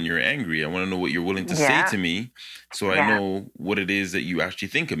you are when you're angry. I want to know what you're willing to say to me so I know what it is that you actually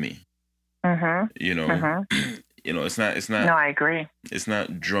think of me. You know, it's not. No, I agree. It's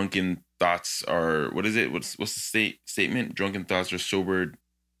not drunken thoughts or what is it? What's the statement? Drunken thoughts are sobered,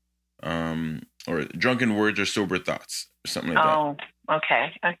 or drunken words are sober thoughts or something like that. Oh,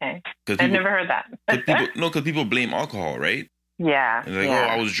 okay. I've never heard that. Because people blame alcohol, right? Yeah. And like, oh,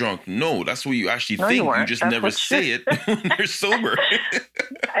 I was drunk. No, that's what you actually think. You just never say it when you're sober.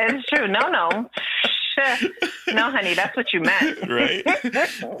 It's true. No, honey, that's what you meant. Right?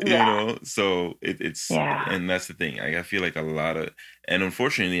 You know, so it's, and that's the thing. I feel like and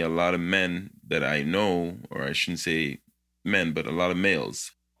unfortunately, a lot of men that I know, or I shouldn't say men, but a lot of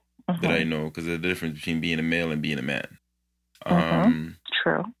males that I know, because there's a difference between being a male and being a man.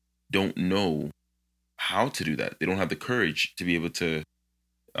 True. Don't know how to do that. They don't have the courage to be able to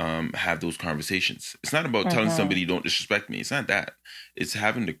have those conversations. It's not about telling somebody don't disrespect me. It's not that. It's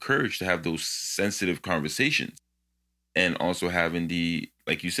having the courage to have those sensitive conversations, and also having the,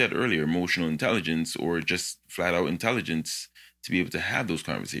 like you said earlier, emotional intelligence or just flat out intelligence to be able to have those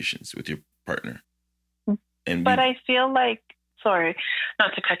conversations with your partner. But I feel like, sorry,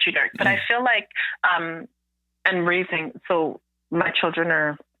 not to cut you, Derek, but I feel like, and raising, so my children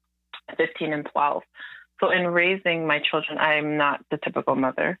are 15 and 12. So in raising my children, I'm not the typical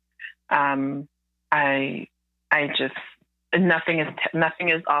mother. I just, nothing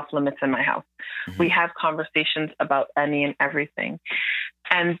is off limits in my house. We have conversations about any and everything.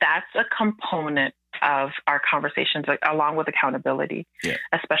 And that's a component of our conversations, like, along with accountability,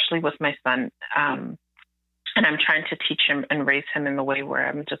 especially with my son. And I'm trying to teach him and raise him in the way where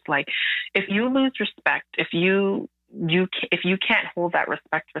I'm just like, if you lose respect, if you can't hold that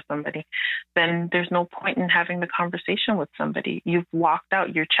respect for somebody, then there's no point in having the conversation with somebody. You've walked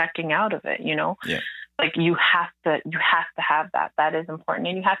out, you're checking out of it, you know? Yeah. Like, you have to have that. That is important.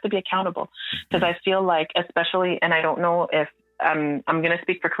 And you have to be accountable, because I feel like, especially, and I don't know if, I'm going to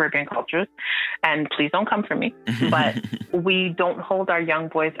speak for Caribbean cultures, and please don't come for me, but we don't hold our young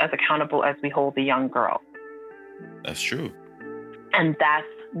boys as accountable as we hold the young girl. That's true. And that's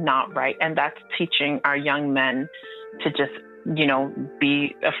not right. And that's teaching our young men to just, you know,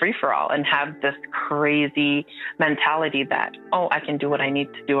 be a free-for-all and have this crazy mentality that, oh, I can do what I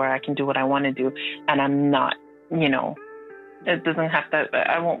need to do, or I can do what I want to do, and I'm not, you know, it doesn't have to,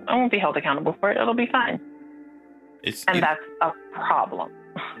 I won't be held accountable for it. It'll be fine. That's a problem.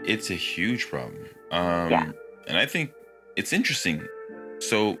 It's a huge problem. And I think it's interesting.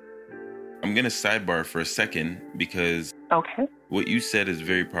 So I'm going to sidebar for a second, because what you said is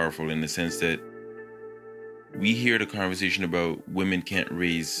very powerful, in the sense that we hear the conversation about women can't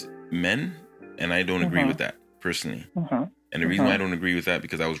raise men, and I don't agree with that personally. And the reason why I don't agree with that,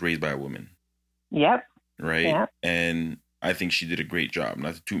 because I was raised by a woman. Yep. Right? Yep. And I think she did a great job.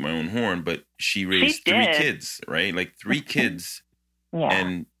 Not to toot my own horn, but she raised 3 kids, right? Like 3 kids.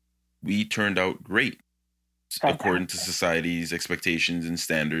 And we turned out great, according to society's expectations and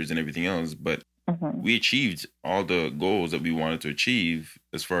standards and everything else. But we achieved all the goals that we wanted to achieve,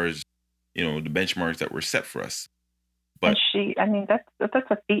 as far as, you know, the benchmarks that were set for us. But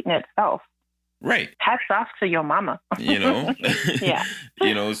that's a feat in itself. Right. Hats off to your mama. You know? Yeah.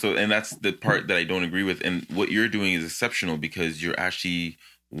 You know, so, and that's the part that I don't agree with. And what you're doing is exceptional, because you're actually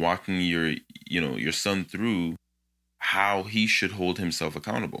walking your son through how he should hold himself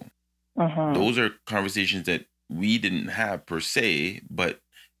accountable. Those are conversations that we didn't have per se, but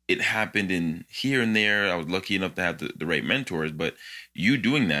it happened in here and there. I was lucky enough to have the right mentors, but you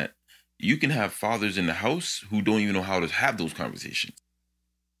doing that, you can have fathers in the house who don't even know how to have those conversations.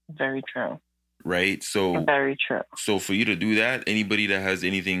 Very true. Right? So very true. So for you to do that, anybody that has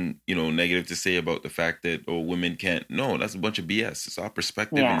anything, you know, negative to say about the fact that, oh, women can't, no, that's a bunch of BS. It's all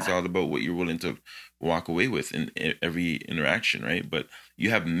perspective. And it's all about what you're willing to walk away with in every interaction, right? But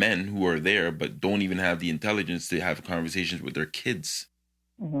you have men who are there, but don't even have the intelligence to have conversations with their kids.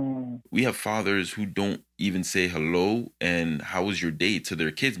 We have fathers who don't even say hello and how was your day to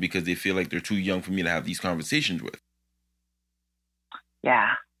their kids, because they feel like they're too young for me to have these conversations with.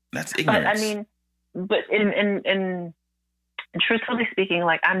 Yeah. That's ignorance. But I mean, in truthfully speaking,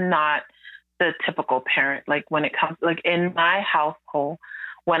 like, I'm not the typical parent. Like, when it comes, like, in my household,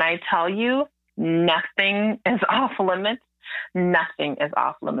 when I tell you nothing is off limits, nothing is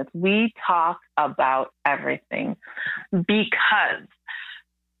off limits. We talk about everything, because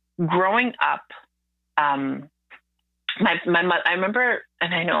growing up, my mother, I remember,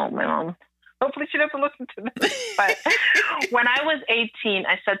 and I know my mom, hopefully she doesn't listen to this, but when I was 18,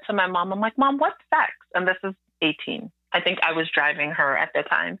 I said to my mom, I'm like, Mom, what's sex? And this is 18. I think I was driving her at the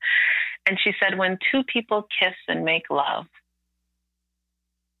time. And she said, when 2 people kiss and make love.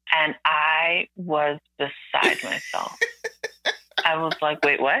 And I was beside myself. I was like,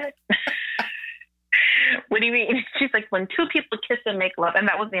 wait, what? What do you mean? She's like, when 2 people kiss and make love. And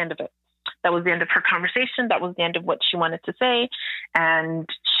that was the end of it. That was the end of her conversation. That was the end of what she wanted to say. And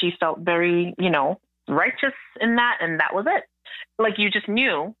she felt very, you know, righteous in that. And that was it. Like, you just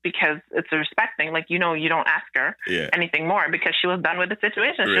knew, because it's a respect thing. Like, you know, you don't ask her anything more, because she was done with the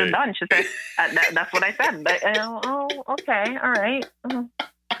situation. She was done. She said, that's what I said. But, oh, okay. All right.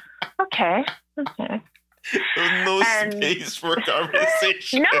 Okay. There was no space for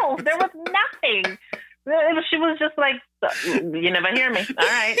conversation. No, there was nothing. She was just like, you never hear me. All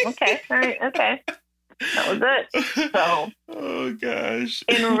right. Okay. All right. Okay. That was it. So, oh gosh.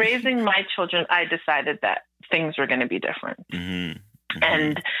 in raising my children, I decided that things were going to be different. Mm-hmm. Mm-hmm.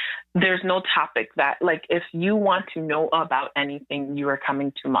 And there's no topic that, like, if you want to know about anything, you are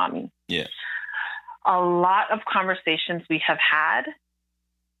coming to mommy. Yeah. A lot of conversations we have had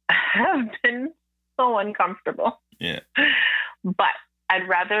have been so uncomfortable. Yeah. But I'd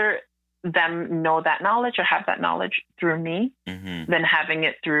rather them know that knowledge or have that knowledge through me than having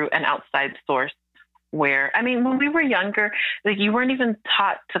it through an outside source where, I mean, when we were younger, like, you weren't even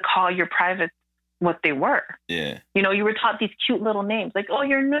taught to call your privates what they were. Yeah. You know, you were taught these cute little names, like, oh,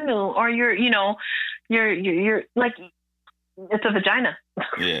 you're Nunu, or you're, you know, you're like, it's a vagina.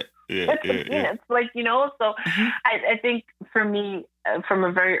 Yeah. Yeah. It's a penis. Like, you know, so I think for me, from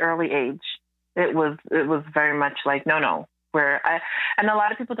a very early age, it was very much like, no, and a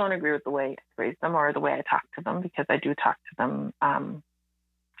lot of people don't agree with the way I raise them or the way I talk to them, because I do talk to them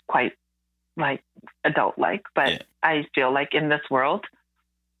quite like adult-like, but I feel like in this world,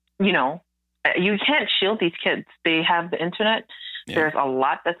 you know, you can't shield these kids. They have the internet. Yeah. There's a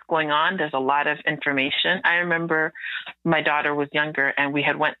lot that's going on. There's a lot of information. I remember my daughter was younger and we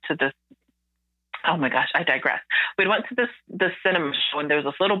had went to this, oh my gosh, I digress. We went to this cinema show and there was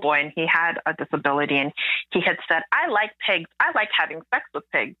this little boy and he had a disability and he had said, I like pigs. I like having sex with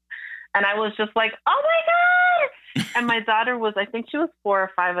pigs. And I was just like, oh my God. And my daughter was, I think she was 4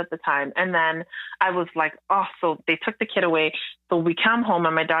 or 5 at the time. And then I was like, oh, so they took the kid away. So we come home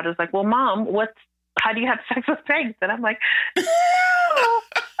and my daughter's like, well, Mom, how do you have sex with pigs? And I'm like, no,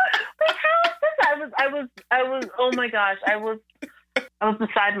 like, how is this? I was, oh my gosh, I was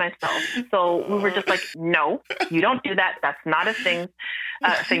beside myself. So we were just like, no, you don't do that. That's not a thing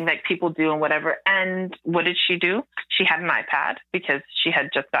that people do and whatever. And what did she do? She had an iPad because she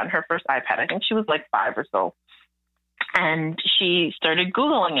had just gotten her first iPad. I think she was like 5 or so. And she started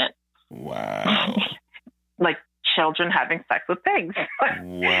Googling it. Wow. Like children having sex with pigs. Wow.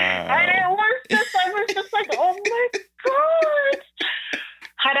 And I was just like, oh my God.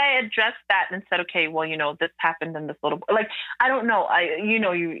 Had I addressed that and said, okay, well, you know, this happened in this little, like, I don't know.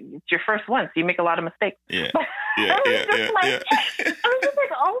 It's your first one, so you make a lot of mistakes. Yeah. I was just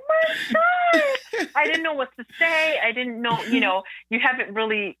like, oh my God. I didn't know what to say. I didn't know, you know, you haven't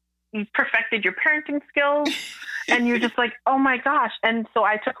really perfected your parenting skills. And you're just like, oh my gosh. And so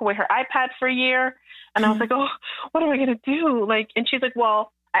I took away her iPad for a year and I was like, oh, what am I going to do? Like, and she's like,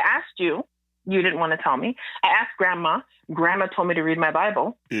 well, I asked you. You didn't want to tell me. I asked Grandma. Grandma told me to read my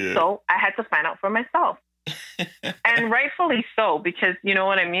Bible. Yeah. So I had to find out for myself. And rightfully so, because you know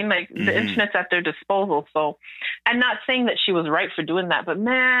what I mean? Like the internet's at their disposal. So I'm not saying that she was right for doing that, but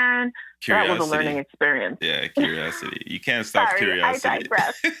man, curiosity. That was a learning experience. Yeah, curiosity. You can't stop curiosity. I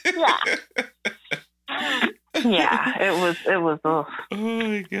digress. Yeah. Yeah, it was. Oh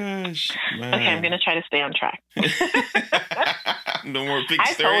my gosh. Man. Okay, I'm going to try to stay on track. No more pig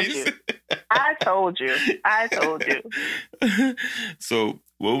stories. I told you. So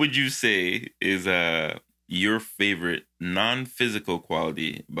what would you say is your favorite non-physical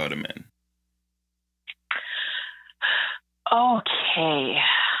quality about a man? Okay.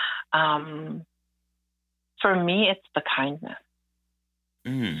 For me, it's the kindness.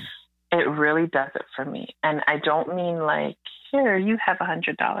 It really does it for me. And I don't mean like, here, you have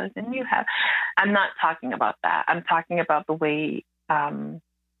 $100 and you have, I'm not talking about that. I'm talking about the way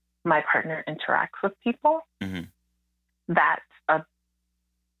my partner interacts with people. That's a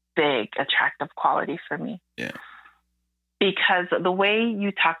big attractive quality for me. Yeah. Because the way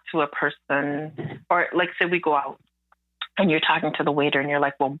you talk to a person, or like say we go out and you're talking to the waiter and you're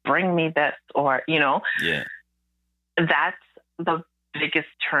like, well, bring me this, or, you know, that's the biggest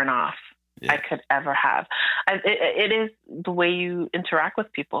turn off I could ever have. It is the way you interact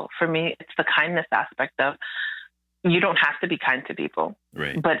with people. For me, it's the kindness aspect of, you don't have to be kind to people.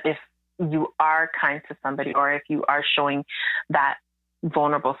 Right. But if you are kind to somebody, or if you are showing that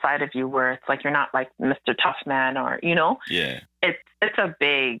vulnerable side of you where it's like, you're not like Mr. Tough Man, or, you know, it's a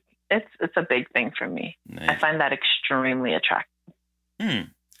big thing for me. Nice. I find that extremely attractive.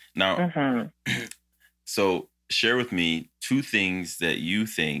 Now, so share with me 2 things that you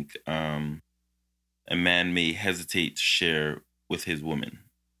think a man may hesitate to share with his woman,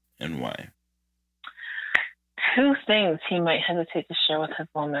 and why. 2 things he might hesitate to share with his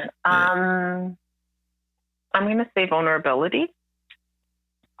woman. I'm going to say vulnerability,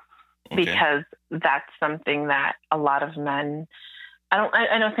 because that's something that a lot of men,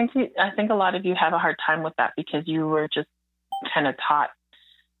 I think a lot of you have a hard time with that, because you were just kind of taught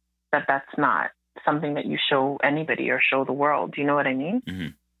that that's not something that you show anybody or show the world. Do you know what I mean?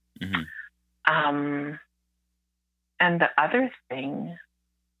 And the other thing,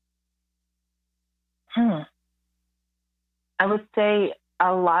 Hmm. I would say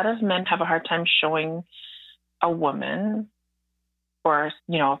a lot of men have a hard time showing a woman, or,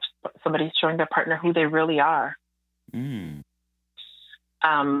 if somebody's showing their partner who they really are. Mm.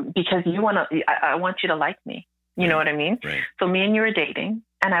 Because I want you to like me. You know what I mean? Right. So me and you are dating,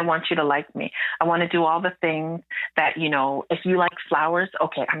 and I want you to like me. I want to do all the things that, if you like flowers,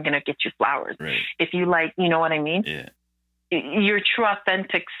 okay, I'm going to get you flowers. Right. If you like, you know what I mean? Yeah. Your true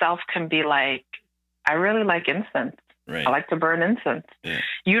authentic self can be like, I really like incense. Right. I like to burn incense. Yeah.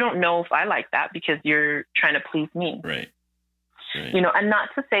 You don't know if I like that because you're trying to please me. Right. Right. And not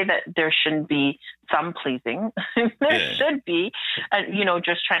to say that there shouldn't be some pleasing. There should be,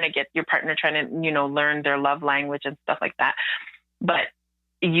 just trying to get your partner, trying to, learn their love language and stuff like that. But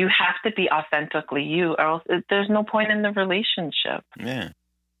you have to be authentically you, or else there's no point in the relationship. Yeah.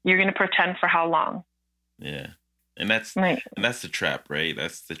 You're going to pretend for how long? Yeah. And that's right. And that's the trap, right?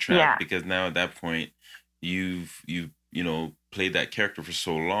 That's the trap. Yeah. Because now at that point, you've played that character for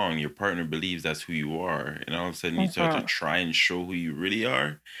so long, your partner believes that's who you are, and all of a sudden you start to try and show who you really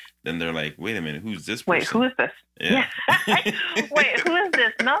are. Then they're like, "Wait a minute, who's this person? Wait, who is this? Yeah. Wait, who is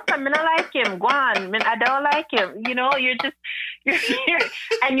this? No, I don't like him. Go on, I don't like him. You're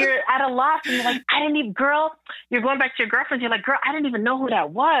at a loss, and you're like, I didn't even, girl. You're going back to your girlfriend. You're like, girl, I didn't even know who that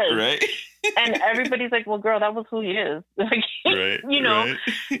was. Right. And everybody's like, well, girl, that was who he is. Like, right. Right.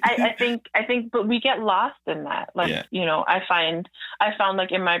 I think, but we get lost in that. Like, I found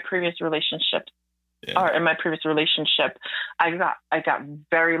like in my previous relationship, I got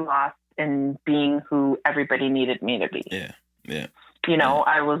very lost in being who everybody needed me to be. Yeah. Yeah.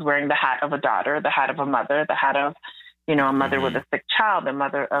 I was wearing the hat of a daughter, the hat of a mother, the hat of, a mother with a sick child, a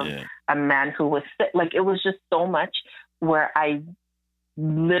mother of a man who was sick. Like, it was just so much where I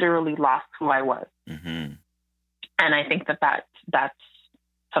literally lost who I was. Mm-hmm. And I think that's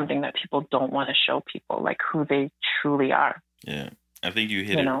something that people don't want to show people, like who they truly are. Yeah. I think you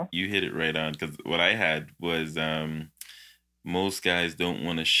hit it right on, because what I had was most guys don't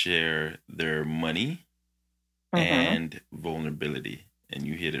want to share their money and vulnerability, and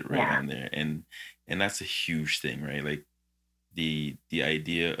you hit it right on there, and that's a huge thing, right? Like the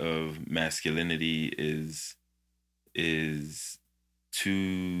idea of masculinity is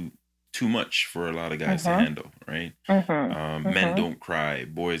too much for a lot of guys to handle, right? Men don't cry,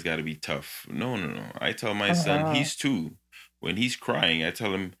 boys got to be tough. No. I tell my son, he's 2. When he's crying, I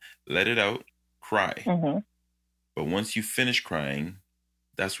tell him, let it out, cry. But once you finish crying,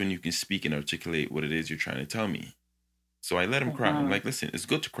 that's when you can speak and articulate what it is you're trying to tell me. So I let him cry. I'm like, listen, it's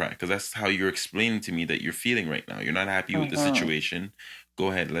good to cry, because that's how you're explaining to me that you're feeling right now. You're not happy with the situation. Go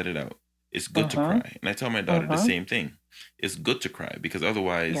ahead, let it out. It's good to cry. And I tell my daughter the same thing. It's good to cry, because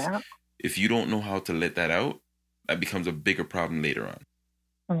otherwise, if you don't know how to let that out, that becomes a bigger problem later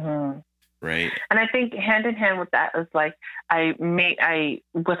on. Right. And I think hand in hand with that is like,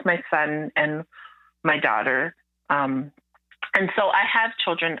 with my son and my daughter, and so I have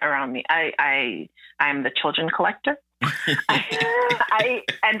children around me. I'm the children collector. I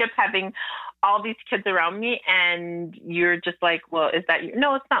end up having all these kids around me, and you're just like, well, is that you?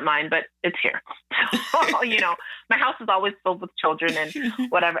 No, it's not mine, but it's here. So, my house is always filled with children and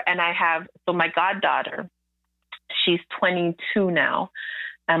whatever. And so my goddaughter, she's 22 now.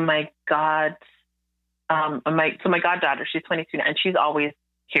 And my goddaughter, she's 22 now, and she's always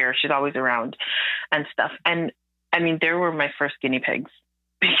here. She's always around and stuff. And I mean, they were my first guinea pigs,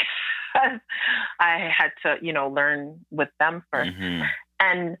 because I had to, learn with them first.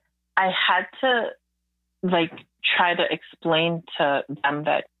 And I had to try to explain to them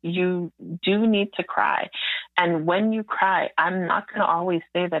that you do need to cry. And when you cry, I'm not going to always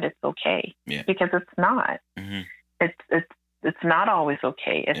say that it's okay, because it's not. It's not always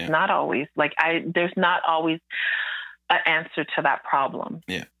okay. It's not always there's not always an answer to that problem.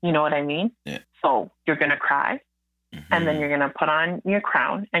 Yeah. You know what I mean? Yeah. So you're going to cry, and then you're going to put on your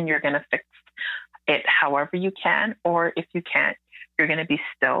crown, and you're going to fix it however you can. Or if you can't, you're going to be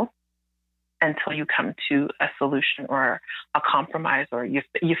still until you come to a solution or a compromise, or you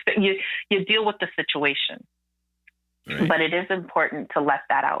deal with the situation. Right. But it is important to let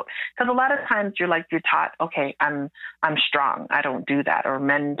that out, because a lot of times you're taught, okay, I'm strong, I don't do that, or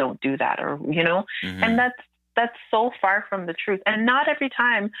men don't do that, or and that's so far from the truth. And not every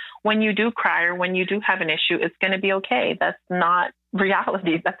time when you do cry or when you do have an issue, it's going to be okay. That's not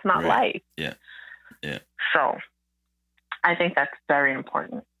reality. That's not life. Yeah. So I think that's very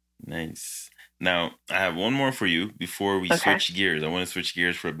important. Nice. Now, I have one more for you before we switch gears. I want to switch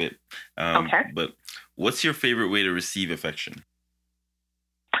gears for a bit. But what's your favorite way to receive affection?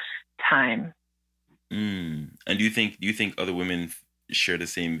 Time. And do you think other women share the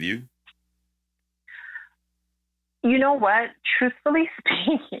same view? You know what? Truthfully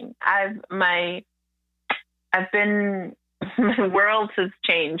speaking, my world has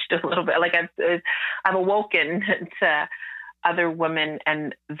changed a little bit. Like I've awoken to other women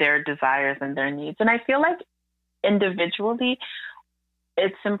and their desires and their needs. And I feel like individually,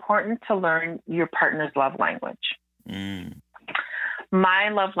 it's important to learn your partner's love language. My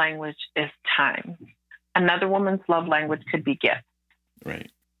love language is time. Another woman's love language could be gifts. Right.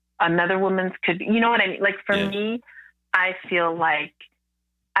 Another woman's could be, you know what I mean? Like for me, I feel like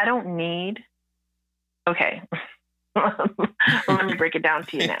I don't need, okay. Let me break it down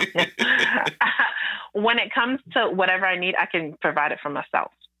to you now. When it comes to whatever I need, I can provide it for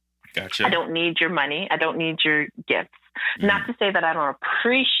myself. Gotcha. I don't need your money. I don't need your gifts. Mm-hmm. Not to say that I don't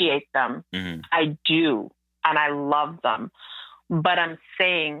appreciate them. Mm-hmm. I do. And I love them. But I'm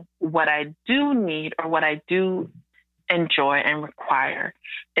saying what I do need or what I do enjoy and require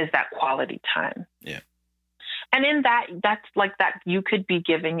is that quality time. Yeah. And in that's like that you could be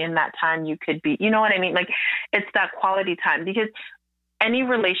giving in that time. You could be, you know what I mean? Like it's that quality time, because any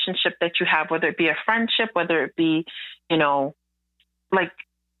relationship that you have, whether it be a friendship, whether it be, you know, like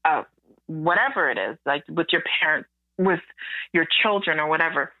whatever it is, like with your parents, with your children or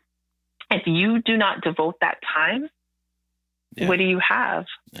whatever, if you do not devote that time, what do you have?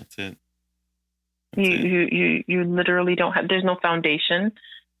 That's it. You literally don't have, there's no foundation.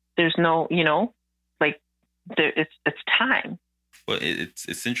 There's no, you know, like it's time. Well,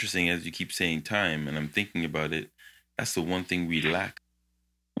 it's interesting as you keep saying time, and I'm thinking about it. That's the one thing we lack.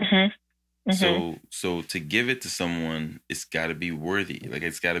 Mm-hmm. Mm-hmm. So to give it to someone, it's got to be worthy. Like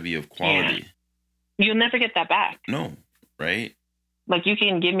it's got to be of quality. Yeah. You'll never get that back. No, right? Like you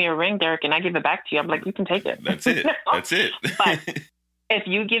can give me a ring, Derek, and I give it back to you. I'm like, you can take it. That's it. That's it. But if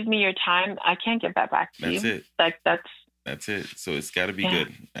you give me your time, I can't give that back to you. That's it. Like that's it. So it's got to be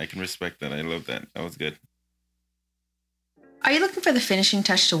good. I can respect that. I love that. That was good. Are you looking for the finishing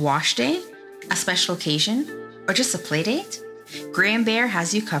touch to wash day, a special occasion, or just a play date? Graham Bear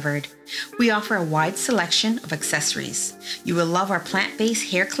has you covered. We offer a wide selection of accessories. You will love our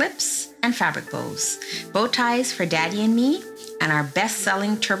plant-based hair clips and fabric bows, bow ties for daddy and me, and our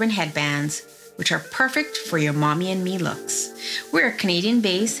best-selling turban headbands, which are perfect for your mommy and me looks. We're a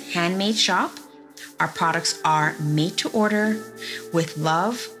Canadian-based handmade shop. Our products are made to order with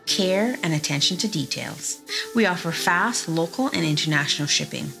love, care, and attention to details. We offer fast, local, and international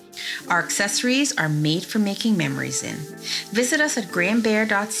shipping. Our accessories are made for making memories in. Visit us at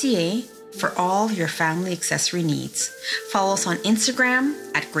grahambear.ca for all your family accessory needs. Follow us on Instagram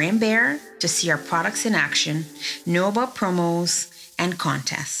at grahambear to see our products in action, know about promos and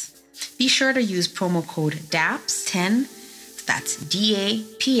contests. Be sure to use promo code DAPS10, that's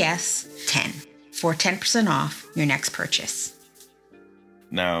DAPS 10, for 10% off your next purchase.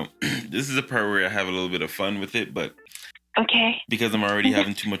 Now, this is a part where I have a little bit of fun with it, but okay, because I'm already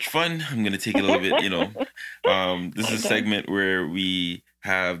having too much fun, I'm going to take it a little bit, you know. This is a segment where we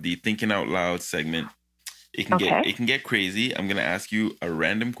have the Thinking Out Loud segment. It can get crazy. I'm going to ask you a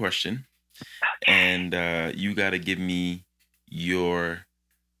random question, and you got to give me your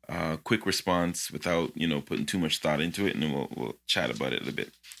quick response without, you know, putting too much thought into it, and then we'll chat about it a little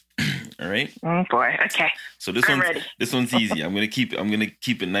bit. All right. Oh boy. Okay. So this one's easy. I'm gonna keep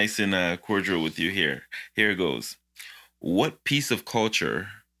it nice and cordial with you here. Here it goes. What piece of culture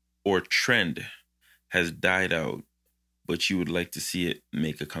or trend has died out, but you would like to see it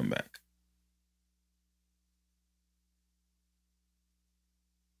make a comeback?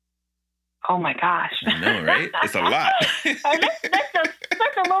 Oh my gosh. I know, right? It's a lot.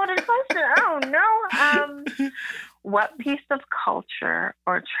 That's a loaded question. I don't know. What piece of culture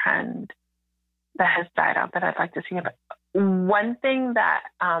or trend that has died out that I'd like to see? One thing that,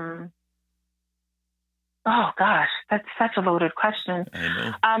 oh gosh, that's such a loaded question. I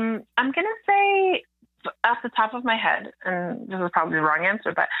know. I'm going to say off the top of my head, and this is probably the wrong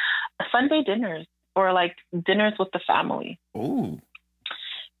answer, but Sunday dinners or like dinners with the family. Oh.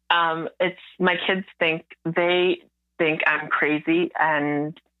 It's my kids think I'm crazy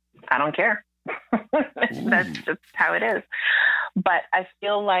and I don't care. That's just how it is. But I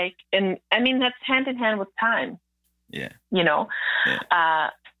feel like, and I mean, that's hand in hand with time. Yeah. You know,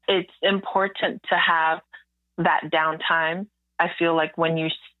 it's important to have that downtime. I feel like when you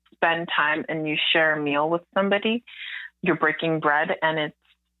spend time and you share a meal with somebody, you're breaking bread, and it's,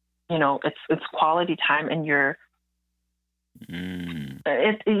 you know, it's quality time, and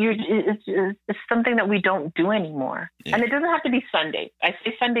it's something that we don't do anymore. Yeah. And it doesn't have to be Sunday. I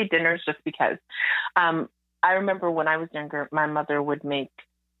say Sunday dinners just because I remember when I was younger, my mother would make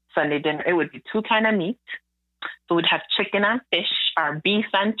Sunday dinner. It would be two kind of meat, So we'd have chicken and fish, or beef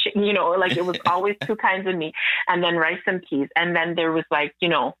and chicken, you know, like it was always two kinds of meat, and then rice and peas. And then there was like, you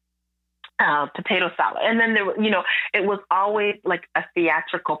know, potato salad. And then there was, you know, it was always like a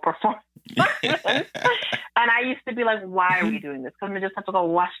theatrical performance. And I used to be like, why are we doing this? Because we just have to go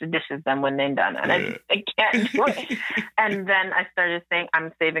wash the dishes then when they're done. And I can't do it. And then I started saying,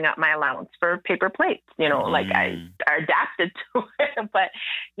 I'm saving up my allowance for paper plates, you know, like I adapted to it. But,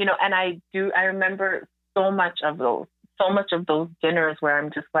 you know, and I remember so much of those dinners where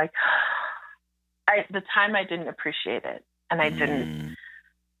I'm just like, the time I didn't appreciate it. And I didn't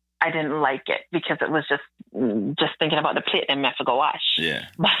like it because it was just thinking about the plate and I have to go wash. Yeah.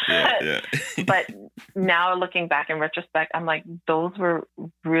 But now looking back in retrospect, I'm like, those were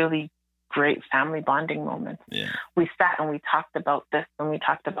really great family bonding moments. Yeah. We sat and we talked about this and we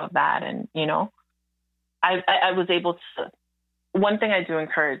talked about that. And, you know, I was able to, one thing I do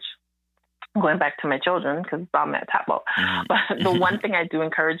encourage, going back to my children, because I'm at Tap-Out, but the one thing I do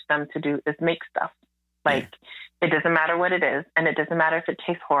encourage them to do is make stuff. Like, it doesn't matter what it is, and it doesn't matter if it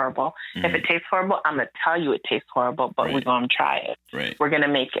tastes horrible. If it tastes horrible, I'm going to tell you it tastes horrible, but we're going to try it. Right. We're going to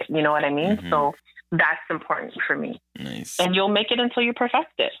make it. You know what I mean? So that's important for me. Nice. And you'll make it until you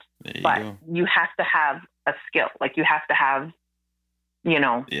perfect it. But you have to have a skill. Like, you have to have, you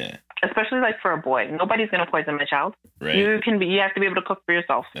know, especially like for a boy, nobody's going to poison my child. Right. You have to be able to cook for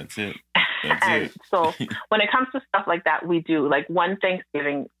yourself. That's it. So when it comes to stuff like that, we do like one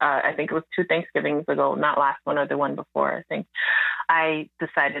Thanksgiving, I think it was 2 Thanksgivings ago, not last one or the one before, I think I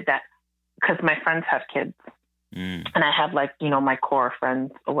decided that because my friends have kids and I have like, you know, my core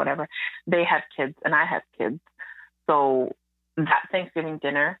friends or whatever, they have kids and I have kids. So that Thanksgiving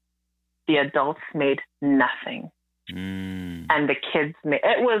dinner, the adults made nothing. And the kids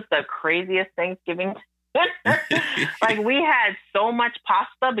it was the craziest Thanksgiving. Like, we had so much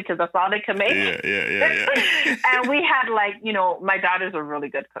pasta because that's all they could make. And we had like, you know, my daughter's a really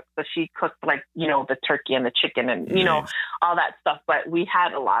good cook, so she cooked like, you know, the turkey and the chicken and you know, all that stuff. But we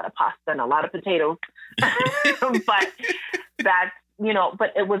had a lot of pasta and a lot of potatoes. But that's, you know,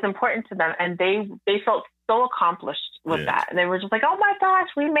 but it was important to them, and they felt so accomplished with that. And they were just like, oh my gosh,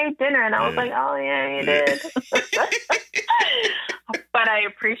 we made dinner. And I was like, oh yeah, you did. But I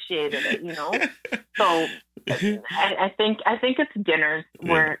appreciated it, you know? So I think it's dinners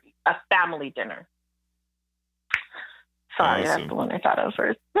where a family dinner. Sorry, that's the one I thought of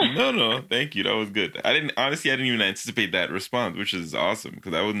first. No, thank you. That was good. I didn't even anticipate that response, which is awesome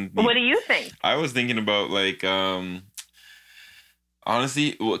because I wouldn't. What do you think? I was thinking about like,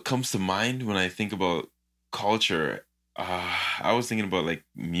 honestly, what comes to mind when I think about culture, I was thinking about like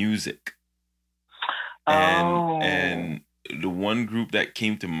music. And the one group that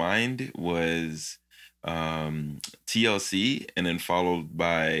came to mind was TLC, and then followed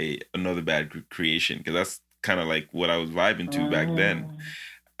by Another Bad Creation, because that's kind of like what I was vibing to back then.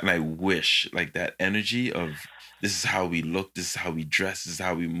 And I wish like that energy of this is how we look, this is how we dress, this is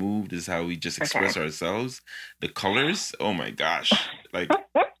how we move, this is how we just express ourselves. The colors, oh my gosh. Like,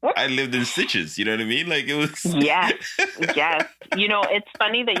 I lived in stitches, you know what I mean? Like, it was... Yes. You know, it's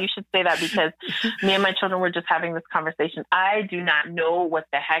funny that you should say that because me and my children were just having this conversation. I do not know what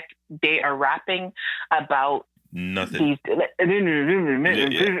the heck they are rapping about. Nothing. I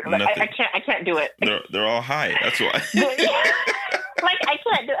can't do it. They're all high. That's why. Like, I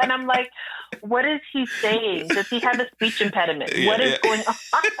can't do it. And I'm like, what is he saying? Does he have a speech impediment? What is going on?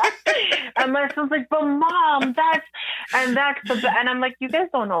 And my son's like, but mom, and I'm like, you guys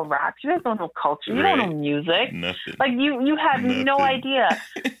don't know rap. You guys don't know culture. You don't know music. Nothing. Like, you have no idea.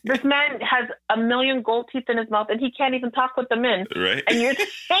 This man has 1 million gold teeth in his mouth and he can't even talk with them in. Right. And you're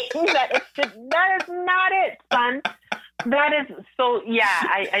saying that is not it, son. That is so,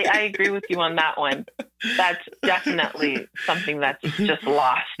 I agree with you on that one. That's definitely something that's just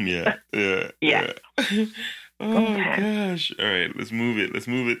lost. Yeah. Oh gosh. All right, let's move it. Let's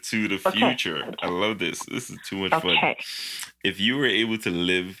move it to the future. Okay. I love this. This is too much fun. If you were able to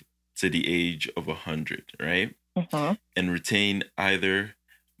live to the age of 100, right? And retain either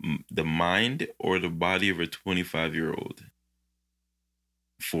the mind or the body of a 25-year-old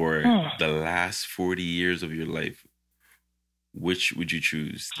for the last 40 years of your life, which would you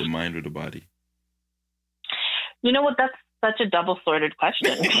choose, the mind or the body? You know what? That's such a double-sworded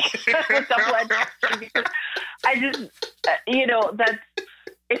question. I just, you know, that's,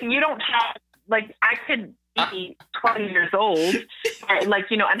 if you don't have, like, I could be 20 years old, and, like,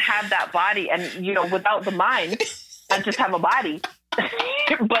 you know, and have that body, and, you know, without the mind, I just have a body.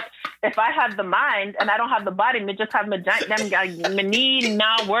 But if I have the mind and I don't have the body, me just have my knee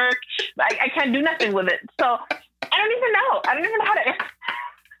not work. I can't do nothing with it. So I don't even know how to answer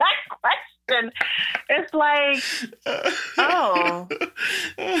that question. question. It's like, oh,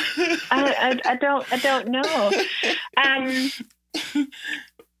 I don't know.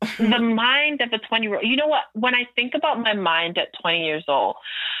 The mind of a 20-year-old. You know what? When I think about my mind at 20 years old,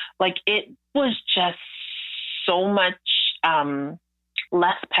 like it was just so much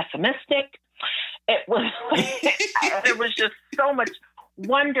less pessimistic. It was just so much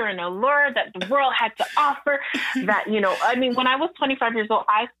wonder and allure that the world had to offer. That, you know, I mean, when I was 25 years old,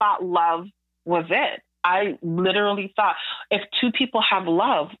 I thought love was it. I literally thought if two people have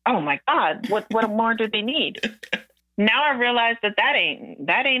love, oh my God, what more do they need? Now I realize that ain't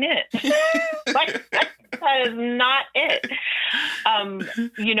it. Like, that is not it.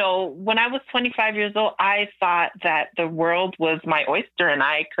 You know, when I was 25 years old, I thought that the world was my oyster and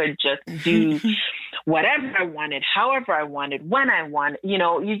I could just do whatever I wanted, however I wanted, when I wanted. You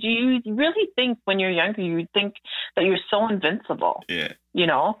know, you really think when you're younger, you think that you're so invincible. Yeah. You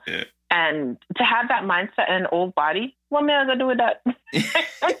know? Yeah. And to have that mindset in an old body, what am I going to do with that?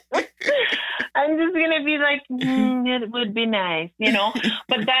 I'm just going to be like, it would be nice, you know?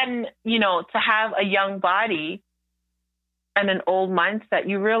 But then, you know, to have a young body and an old mindset,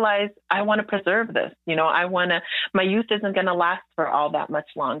 you realize, I want to preserve this. You know, my youth isn't going to last for all that much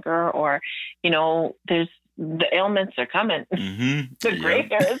longer. Or, you know, the ailments are coming. Mm-hmm. The gray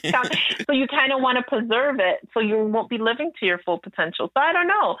hair is coming. So you kind of want to preserve it so you won't be living to your full potential. So I don't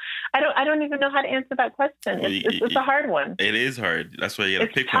know. I don't even know how to answer that question. It's a hard one. It is hard. That's why you got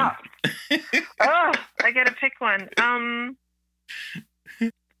to pick tough. One. Oh, I got to pick one. I'm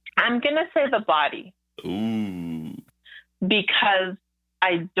going to say the body. Ooh. Because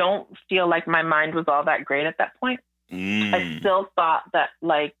I don't feel like my mind was all that great at that point. I still thought that,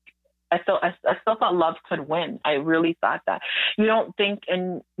 like, I still thought love could win. I really thought that. You don't think,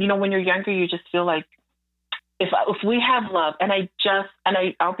 and you know, when you're younger, you just feel like if we have love, and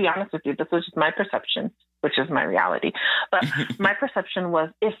I'll be honest with you, this was just my perception, which is my reality. But my perception was,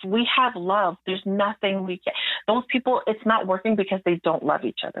 if we have love, there's nothing we can. Those people, it's not working because they don't love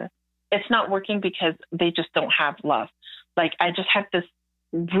each other. It's not working because they just don't have love. Like, I just had this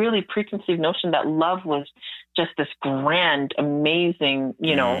really preconceived notion that love was just this grand, amazing,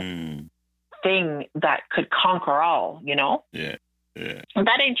 you know, thing that could conquer all, you know? Yeah. Yeah.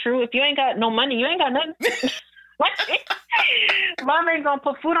 That ain't true. If you ain't got no money, you ain't got nothing. Mom ain't gonna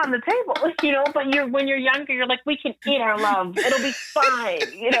put food on the table, you know, but when you're younger, you're like, we can eat our love. It'll be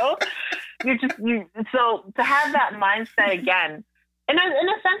fine, you know? So to have that mindset again, and in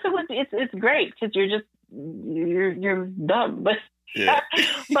a sense, it's great because you're dumb, but yeah.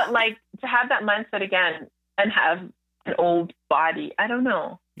 But like to have that mindset again and have an old body, I don't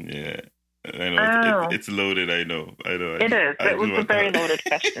know. Yeah, I know. It's loaded. I know. It is. It was a very loaded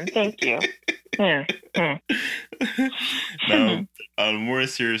question. Thank you. Yeah. Now, on a more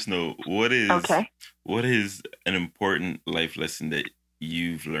serious note, what is an important life lesson that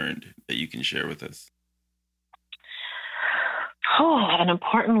you've learned that you can share with us? Oh, an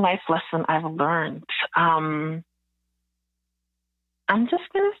important life lesson I've learned. I'm just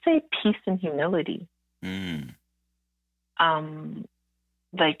going to say peace and humility.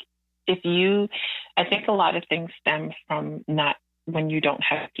 Like I think a lot of things stem from not when you don't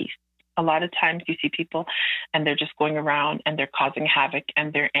have peace. A lot of times you see people and they're just going around and they're causing havoc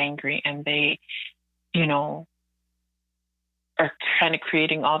and they're angry and they, you know, are kind of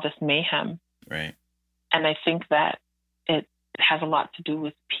creating all this mayhem. Right. And I think that it has a lot to do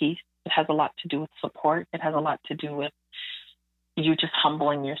with peace. It has a lot to do with support. It has a lot to do with you just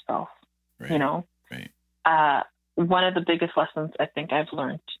humbling yourself, right. You know? Right. One of the biggest lessons I think I've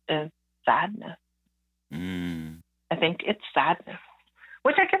learned is sadness. I think it's sadness,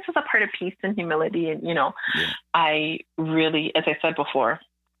 which I guess is a part of peace and humility. And, you know, I really, as I said before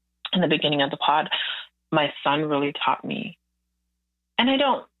in the beginning of the pod, my son really taught me,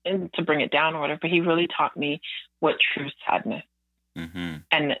 and to bring it down or whatever, but he really taught me what true sadness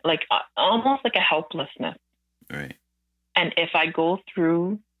and like almost like a helplessness. Right. And if I go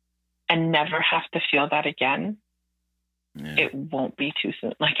through and never have to feel that again, it won't be too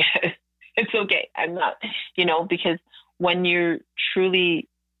soon. Like, it's okay. I'm not, you know, because when you're truly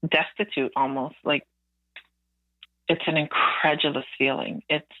destitute, almost like it's an incredulous feeling.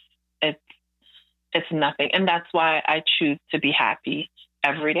 It's nothing. And that's why I choose to be happy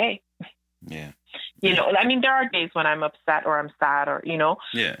every day. Yeah. You know, I mean, there are days when I'm upset or I'm sad or, you know,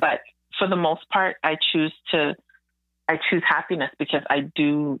 but for the most part, I choose happiness because I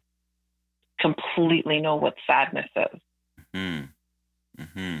do completely know what sadness is.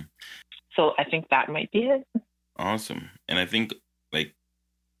 So I think that might be it. Awesome. And I think, like,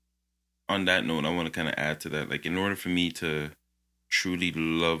 on that note, I want to kind of add to that. Like, in order for me to truly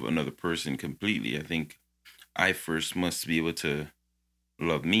love another person completely, I think I first must be able to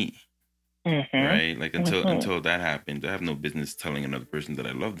love me. Mm-hmm. Right? Like until that happens, I have no business telling another person that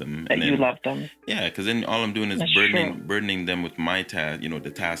I love them. That you love them. Yeah, because then all I'm doing is burdening them with my task,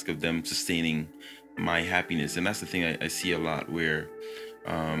 the task of them sustaining my happiness. And that's the thing I see a lot where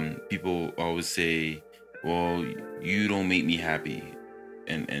people always say, well, you don't make me happy.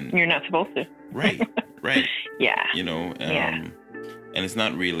 And you're not supposed to. Right. Yeah. And it's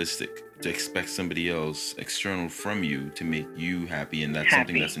not realistic to expect somebody else external from you to make you happy, and that's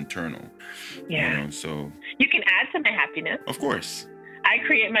something that's internal. Yeah. So you can add to my happiness. Of course. I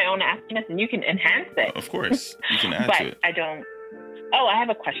create my own happiness, and you can enhance it. Of course, you can add to it. But I don't. Oh, I have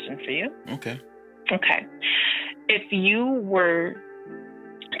a question for you. Okay. If you were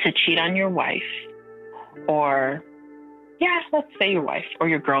to cheat on your wife, or let's say your wife or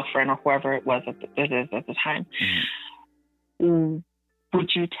your girlfriend or whoever it was at the time,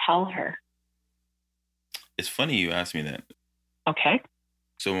 would you tell her? It's funny you asked me that. Okay.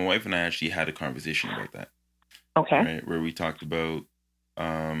 So my wife and I actually had a conversation about that. Okay. Right, where we talked about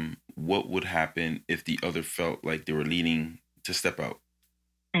what would happen if the other felt like they were leaning to step out.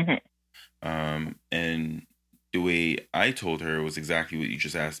 Mm-hmm. And the way I told her was exactly what you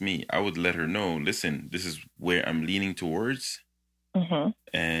just asked me. I would let her know, listen, this is where I'm leaning towards. Mm-hmm.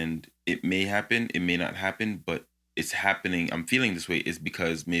 And it may happen, it may not happen, but it's happening. I'm feeling this way is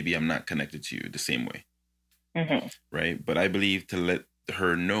because maybe I'm not connected to you the same way. Mm-hmm. Right. But I believe to let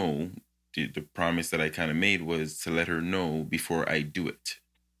her know, the promise that I kind of made was to let her know before I do it.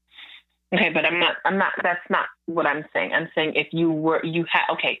 Okay, but I'm not, that's not what I'm saying. I'm saying if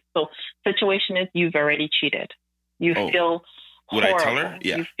so situation is you've already cheated. You feel horrible. Would I tell her?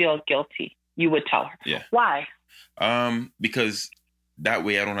 Yeah. You feel guilty. You would tell her. Yeah. Why? Because that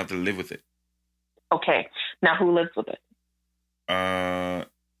way I don't have to live with it. Okay. Now who lives with it? I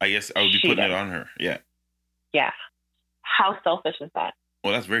guess I would be putting it on her. Yeah. Yeah. How selfish is that?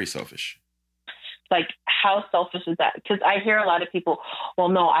 Well, that's very selfish. Like, how selfish is that? Because I hear a lot of people, well,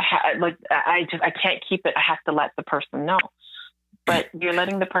 no, I can't keep it. I have to let the person know. But you're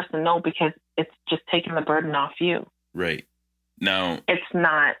letting the person know because it's just taking the burden off you. Right. Now. It's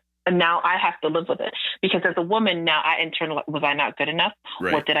not. And now I have to live with it. Because as a woman, now I internalize, was I not good enough?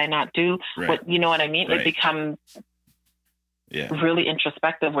 Right. What did I not do? Right. What, you know what I mean? Right. It becomes really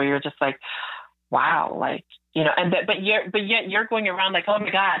introspective where you're just like, wow, like, but yet you're going around like, oh my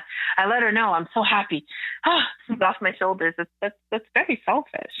God, I let her know. I'm so happy. It's off my shoulders. That's very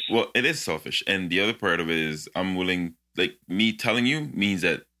selfish. Well, it is selfish. And the other part of it is I'm willing, like me telling you means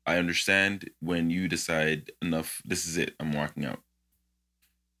that I understand when you decide enough, this is it, I'm walking out.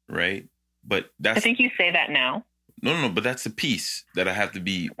 Right? But I think you say that now. No, but that's a piece that I have to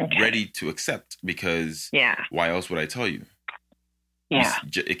be ready to accept because why else would I tell you? Yeah.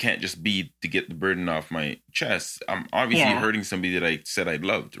 It can't just be to get the burden off my chest. I'm obviously hurting somebody that I said I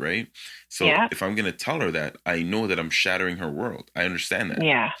loved, right? So if I'm going to tell her that, I know that I'm shattering her world. I understand that.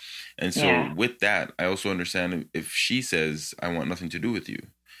 Yeah. And so with that, I also understand if she says, I want nothing to do with you.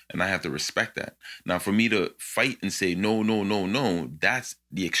 And I have to respect that. Now, for me to fight and say, no, that's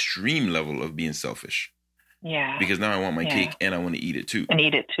the extreme level of being selfish. Yeah. Because now I want my cake and I want to eat it too.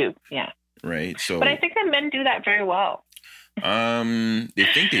 Yeah. Right? So. But I think that men do that very well. They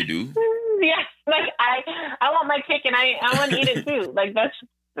think they do. Yeah, like I want my cake and I want to eat it too. Like that's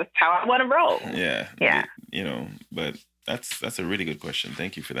how I want to roll. Yeah. But that's a really good question.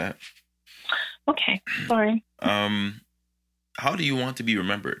 Thank you for that. Okay, sorry. How do you want to be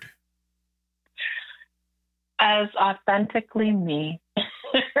remembered? As authentically me.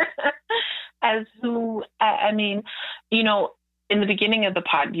 As who? I mean, in the beginning of the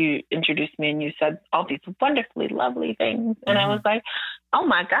pod, you introduced me and you said all these wonderfully lovely things. And I was like, oh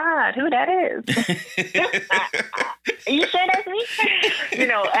my God, who that is? Are you sure that's me?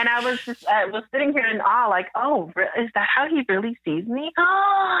 And I was sitting here in awe, like, oh, is that how he really sees me?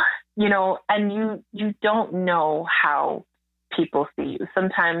 And you don't know how people see you.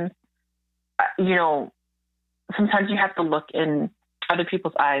 Sometimes, sometimes you have to look in other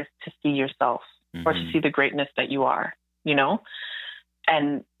people's eyes to see yourself or to see the greatness that you are.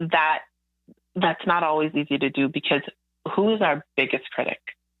 And that's not always easy to do because who is our biggest critic?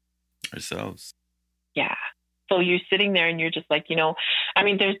 Ourselves. Yeah. So you're sitting there and you're just like,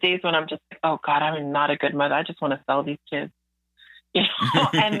 there's days when I'm just like, oh God, I'm not a good mother. I just want to sell these kids.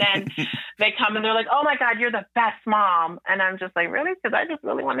 And then they come and they're like, oh my God, you're the best mom. And I'm just like, really? Because I just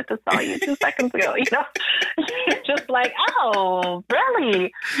really wanted to sell you 2 seconds ago, You're just like, oh,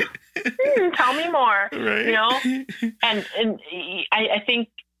 really? Tell me more, right. And I think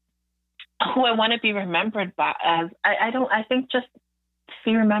who I want to be remembered by as, I think just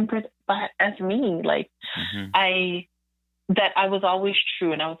be remembered as me. Like I was always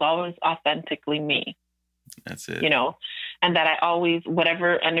true and I was always authentically me. That's it. You know, and that I always,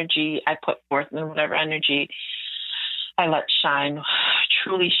 whatever energy I put forth and whatever energy I let shine,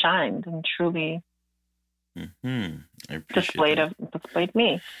 truly shined and truly displayed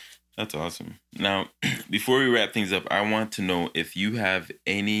me. That's awesome. Now, before we wrap things up, I want to know if you have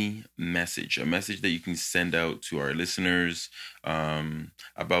any message, a message that you can send out to our listeners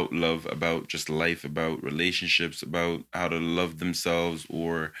about love, about just life, about relationships, about how to love themselves,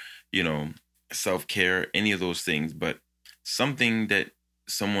 or, you know, self-care, any of those things, but something that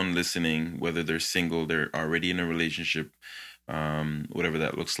someone listening, whether they're single, they're already in a relationship, whatever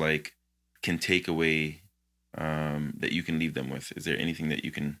that looks like, can take away that you can leave them with. Is there anything that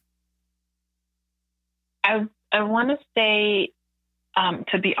you can? I want to say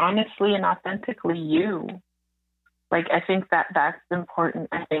to be honestly and authentically you. Like, I think that's important.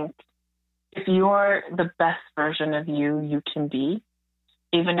 I think if you're the best version of you can be,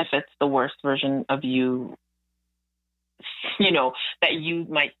 even if it's the worst version of you, you know, that you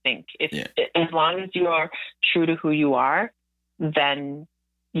might think. As long as you are true to who you are, then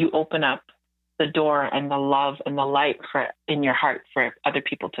you open up the door and the love and the light in your heart for other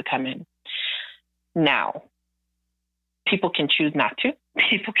people to come in. Now, people can choose not to.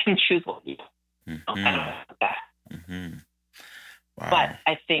 People can choose what you do. I don't know that. Wow. But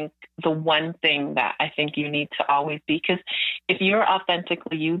I think the one thing that I think you need to always be, because if you're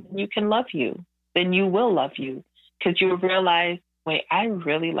authentically you, you can love you. Then you will love you, because you realize, wait, I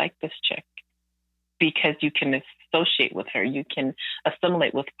really like this chick, because you can associate with her. You can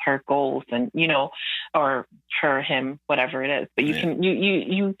assimilate with her goals and, you know, or her, him, whatever it is. But you can,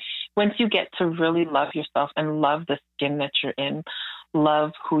 you once you get to really love yourself and love the skin that you're in,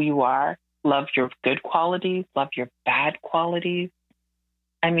 love who you are, love your good qualities, love your bad qualities.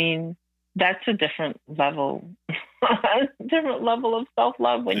 I mean, that's a different level, of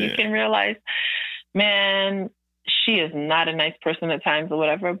self-love when you can realize, man, she is not a nice person at times or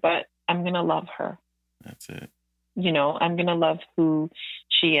whatever, but I'm going to love her. That's it. You know, I'm going to love who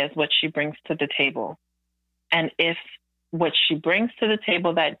she is, what she brings to the table. And if what she brings to the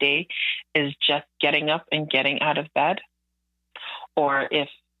table that day is just getting up and getting out of bed, or if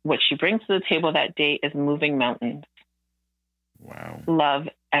what she brings to the table that day is moving mountains. Wow. Love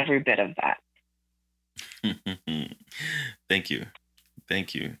every bit of that. Thank you.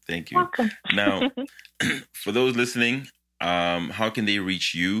 Welcome. Now, for those listening, how can they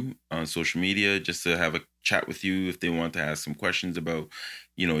reach you on social media just to have a chat with you if they want to ask some questions about,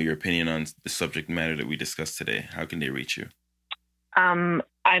 you know, your opinion on the subject matter that we discussed today? How can they reach you? I'm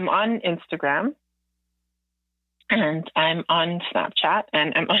on Instagram and I'm on Snapchat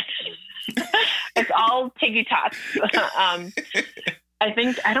and I'm on it's all Tiggy Tots. I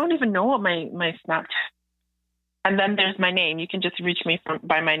think I don't even know what my Snapchat. And then there's my name. You can just reach me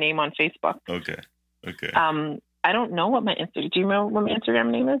by my name on Facebook. Okay. I don't know what my Instagram. Do you know what my Instagram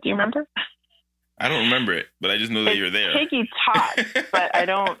name is? Do you remember? I don't remember it, but I just know that you're there. Tiggy Tots, but I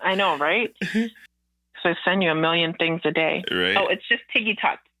don't. I know, right? So I send you a million things a day. Right. Oh, it's just Tiggy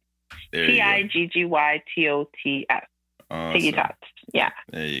Tots. TIGGYTOTS. Awesome. Tiggy Tots. Yeah.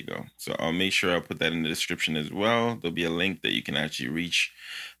 There you go. So I'll make sure I'll put that in the description as well. There'll be a link that you can actually reach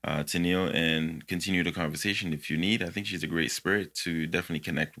Tennille and continue the conversation if you need. I think she's a great spirit to definitely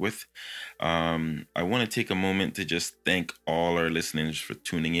connect with. I want to take a moment to just thank all our listeners for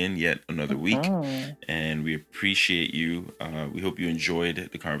tuning in yet another week. And we appreciate you. We hope you enjoyed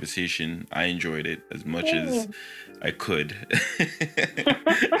the conversation. I enjoyed it as much as I could.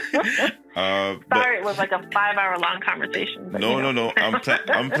 Sorry, it was like a 5-hour long conversation. But, no.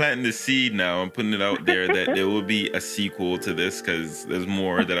 I'm planting the seed now. I'm putting it out there that there will be a sequel to this because there's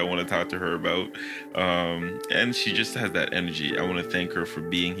more that I want to talk to her about. And she just has that energy. I want to thank her for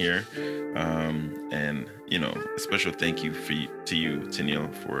being here. And, you know, a special thank you to you,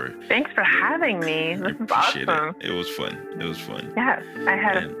 Tennille, for... Thanks for having me. This is awesome. It was fun. Yes, I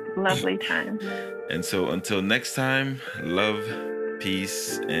had a lovely time. And so until next time, love,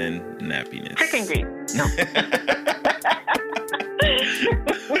 peace, and nappiness. Chicken grease. No.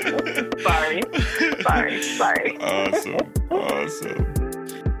 Sorry. Awesome.